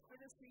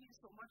conspiracy,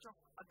 so much of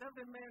other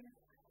women.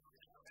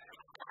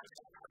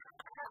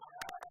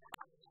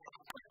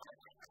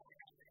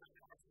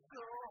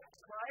 So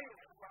why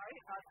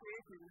are they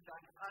doing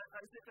that?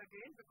 Is it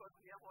again because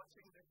we are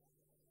watching this?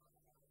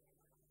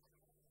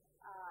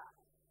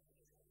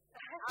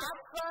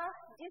 आप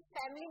जिस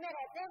family में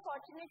रहते हैं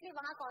fortunately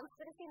वहाँ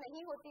conspiracy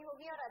नहीं होती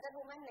होगी और अदर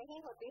वुमेन नहीं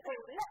होती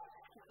होगी,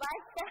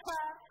 बट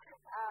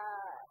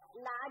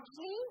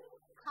लार्जली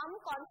हम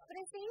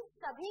कॉन्स्पिरेसी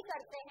सभी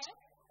करते हैं,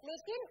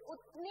 लेकिन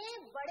उतने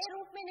बड़े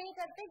रूप में नहीं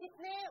करते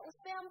जितने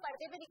उससे हम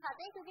पर्दे पे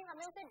दिखाते हैं, क्योंकि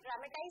हमें उसे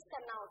ड्रामेटाइज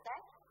करना होता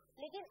है.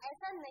 लेकिन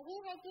ऐसा नहीं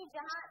है कि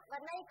जहाँ,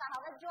 वरना ये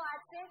कहावत जो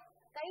आज से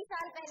कई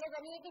साल पहले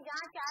बनी है कि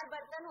जहाँ 4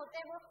 बर्तन होते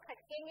हैं वो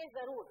खटकेंगे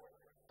जरूर.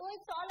 तो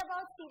इट्स ऑल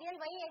अबाउट सीरियल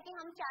वही है कि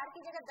हम 4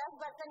 की जगह 10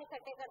 बर्तन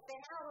इकट्ठे करते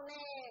हैं और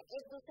उन्हें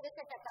एक दूसरे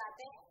से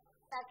टकराते हैं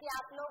ताकि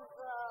आप लोग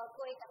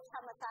को एक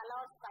अच्छा मसाला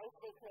और स्पाइस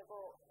देखने को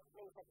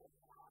मिल सके.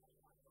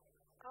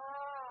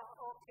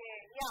 Okay,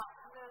 yeah.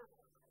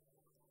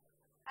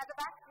 At the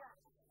back, yeah.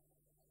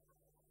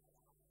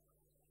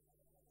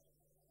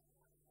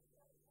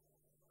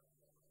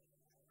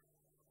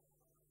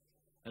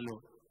 Hello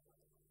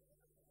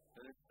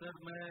sir,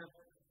 मैं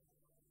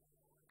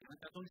कहना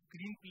चाहता हूँ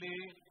screen play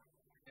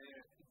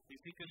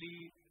basically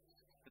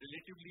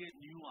relatively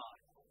new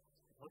art.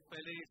 बहुत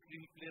पहले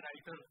स्क्रीन प्ले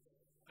राइटर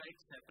का एक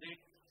सेपरेट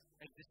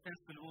एग्जिस्टेंस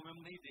फिल्मों में हम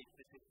नहीं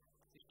देखते थे.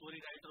 स्टोरी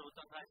राइटर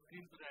होता था,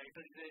 screen play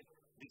writer is a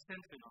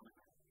recent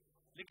phenomena.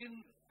 लेकिन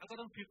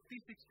अगर हम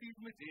 50-60s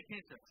में देखें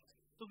सर,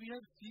 तो वी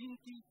हैव सीन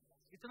कि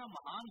इतना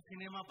महान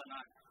सिनेमा बना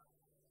है.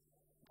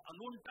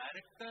 Alone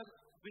director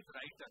with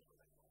writer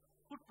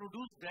could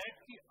produce that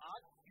कि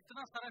आज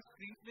इतना सारा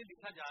स्क्रीन प्ले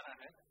लिखा जा रहा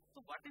है,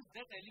 तो what is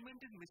that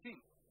element is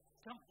missing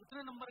कि हम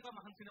उतने नंबर का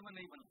महान सिनेमा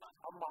नहीं बन पाते.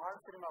 हम महान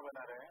सिनेमा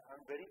बना रहे हैं. I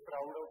am very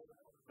proud of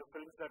the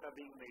films that are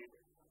being made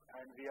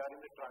and we are in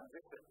the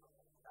transition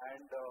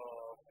and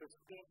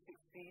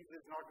 50-60s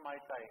is not my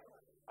time.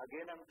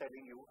 Again, I'm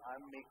telling you,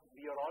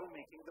 we are all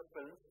making the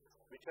films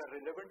which are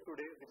relevant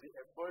today with the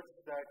efforts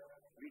that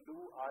we do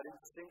are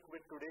in sync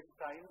with today's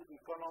time,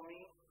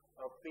 economy,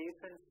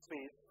 pace and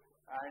space.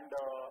 And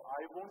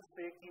I won't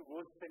say कि वो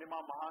cinema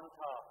महान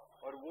था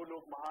और वो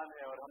लोग महान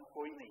है और हम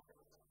कोई नहीं.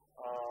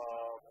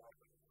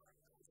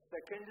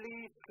 Secondly,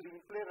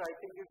 screenplay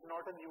writing is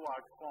not a new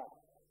art form.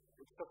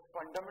 It's a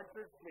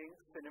fundamental thing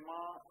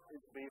cinema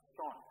is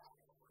based on.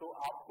 तो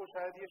आपको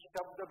शायद ये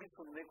शब्द अभी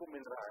सुनने को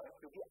मिल रहा है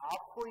क्योंकि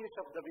आपको ये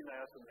शब्द अभी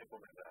नया सुनने को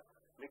मिल रहा है,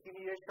 लेकिन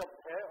ये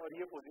शब्द है और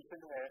ये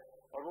पोजीशन है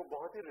और वो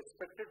बहुत ही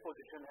रिस्पेक्टेड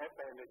पोजीशन है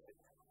पहले से.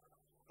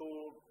 तो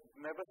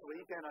मैं बस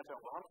वही कहना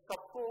चाहूँगा, हम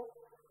सबको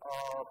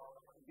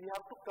we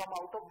have to come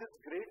out of this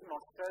great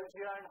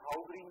nostalgia and how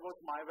green was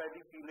my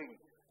valley feeling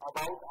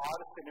about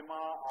our cinema,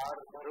 our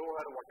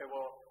dharohar,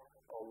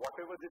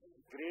 whatever this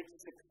great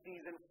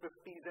 60s and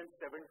 50s and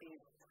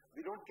 70s,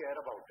 we don't care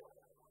about it.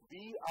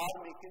 We are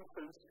making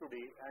films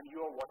today and you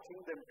are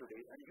watching them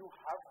today and you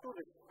have to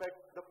respect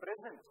the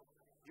present.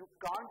 You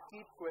can't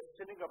keep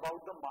questioning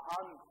about the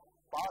mahan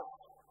past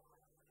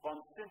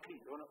constantly.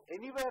 You know,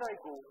 anywhere I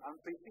go,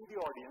 I'm facing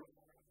the audience.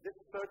 This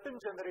certain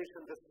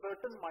generation, this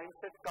certain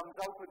mindset comes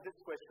out with this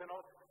question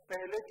of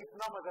पहले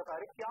कितना मजा था.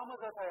 अरे क्या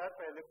मजा था यार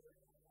पहले.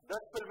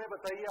 10 फिल्में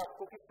बताइए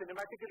आपको कि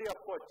सिनेमैटिकली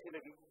आपको अच्छी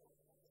लगी,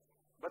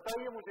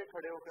 बताइए मुझे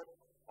खड़े होकर.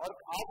 और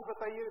आज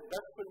बताइए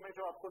 10 फिल्में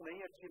जो आपको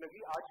नहीं अच्छी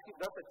लगी, आज की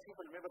 10 अच्छी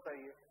फिल्में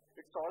बताइए.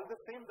 It's all the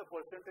same, the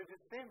percentage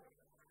is same.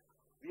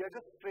 We are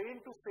just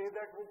train to say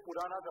that वो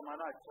पुराना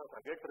जमाना अच्छा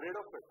था. Get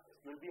rid of it,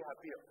 you will be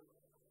happier.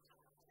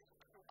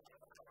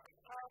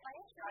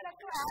 Mahesh, would you like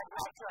to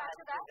add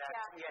to that?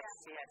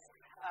 Yes.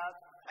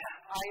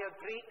 I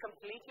agree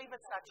completely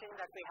with Sachin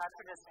that we have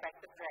to respect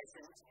the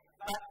present,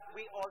 but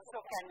we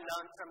also can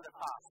learn from the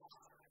past.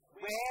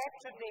 Where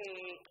today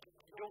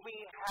do we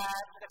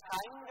have the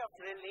kind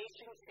of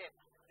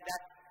relationship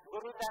that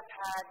Guru Dutt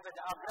had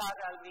with Abrar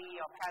Alvi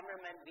or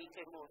cameraman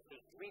V.K.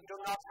 Murthy? We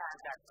do not have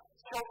that.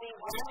 Show me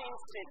one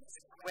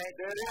instance where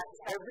there is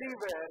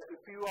everywhere.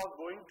 If you are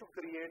going to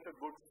create a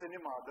good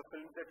cinema, the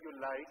films that you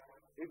like,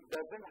 it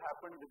doesn't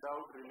happen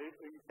without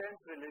intense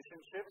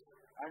relationships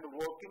and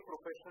working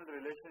professional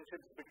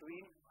relationships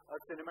between a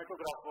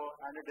cinematographer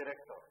and a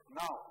director.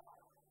 Now,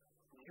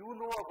 you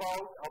know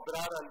about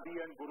Abrar Alvi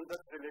and Guru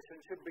Dutt's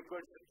relationship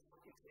because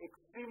it's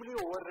extremely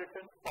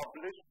overwritten,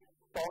 published,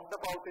 talked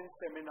about in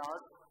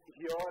seminars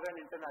here and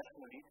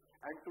internationally,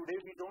 and today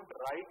we don't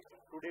write,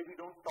 today we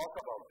don't talk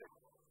about it.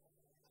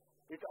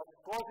 Of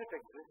course it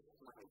exists.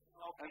 Okay.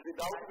 And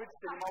without which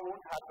cinema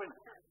won't happen.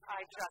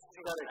 I trust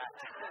you for that.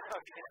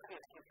 Okay.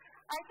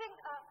 I think...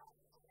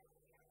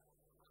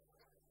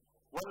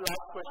 One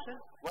last question,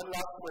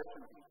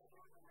 please.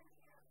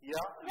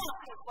 Yeah? Yeah,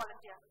 please,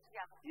 volunteer.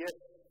 Yeah. Yes.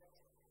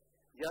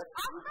 Yeah.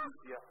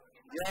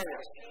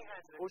 She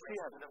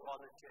has the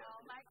volunteer.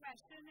 My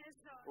question is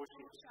to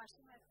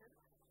Shashi Mittal.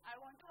 I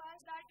want to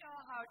ask that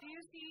how do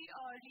you see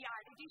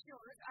reality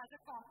shows as a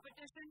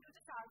competition to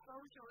the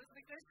Southbound shows?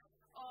 Because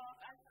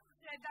as you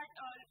said that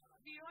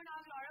we don't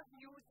have a lot of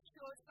youth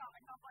shows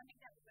coming up on the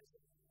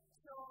television.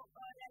 So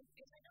like,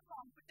 is it a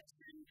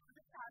competition to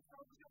the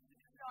Southbound shows?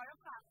 Because a lot of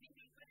family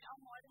people are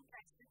more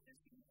interested to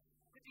see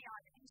the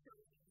reality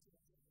shows.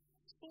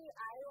 See,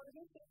 I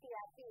only see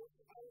TRPs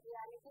and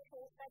reality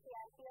shows का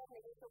TRP और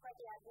मेरे show का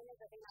TRP में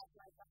कभी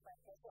आसमान का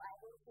फर्क है, so I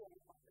don't see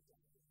any competition.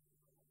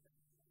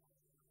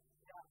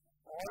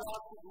 All I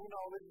have to do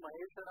now is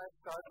Mahesh and I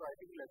start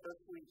writing letters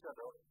to each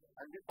other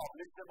and we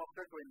publish them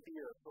after 20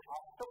 years. So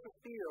after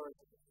 50 years,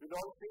 we'll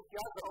all say,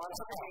 क्या ज़माना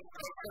था?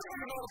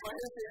 Sachin और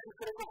Mahesh एक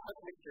दूसरे को खत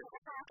लिखते हैं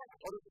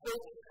और उससे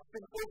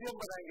symposium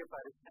बनाएंगे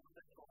Paris में.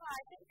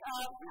 I think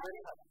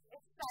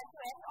it's time to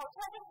end. Also,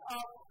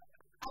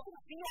 I think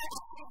we are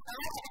actually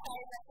now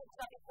message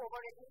coming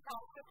forward in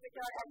terms of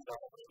Twitter and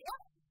social media.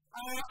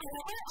 However,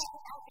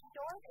 as been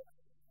told, it's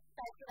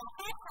time to wrap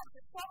up. Thank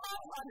you so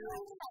much.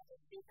 Thank you,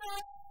 speaker.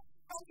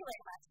 Thank you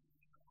very much.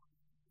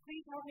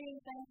 Please help me in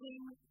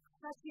thanking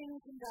Sachin,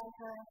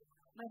 Kundalkar,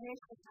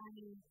 Mahesh,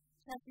 Dattani,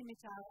 Shashi,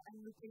 Mittal, and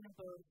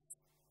Bose.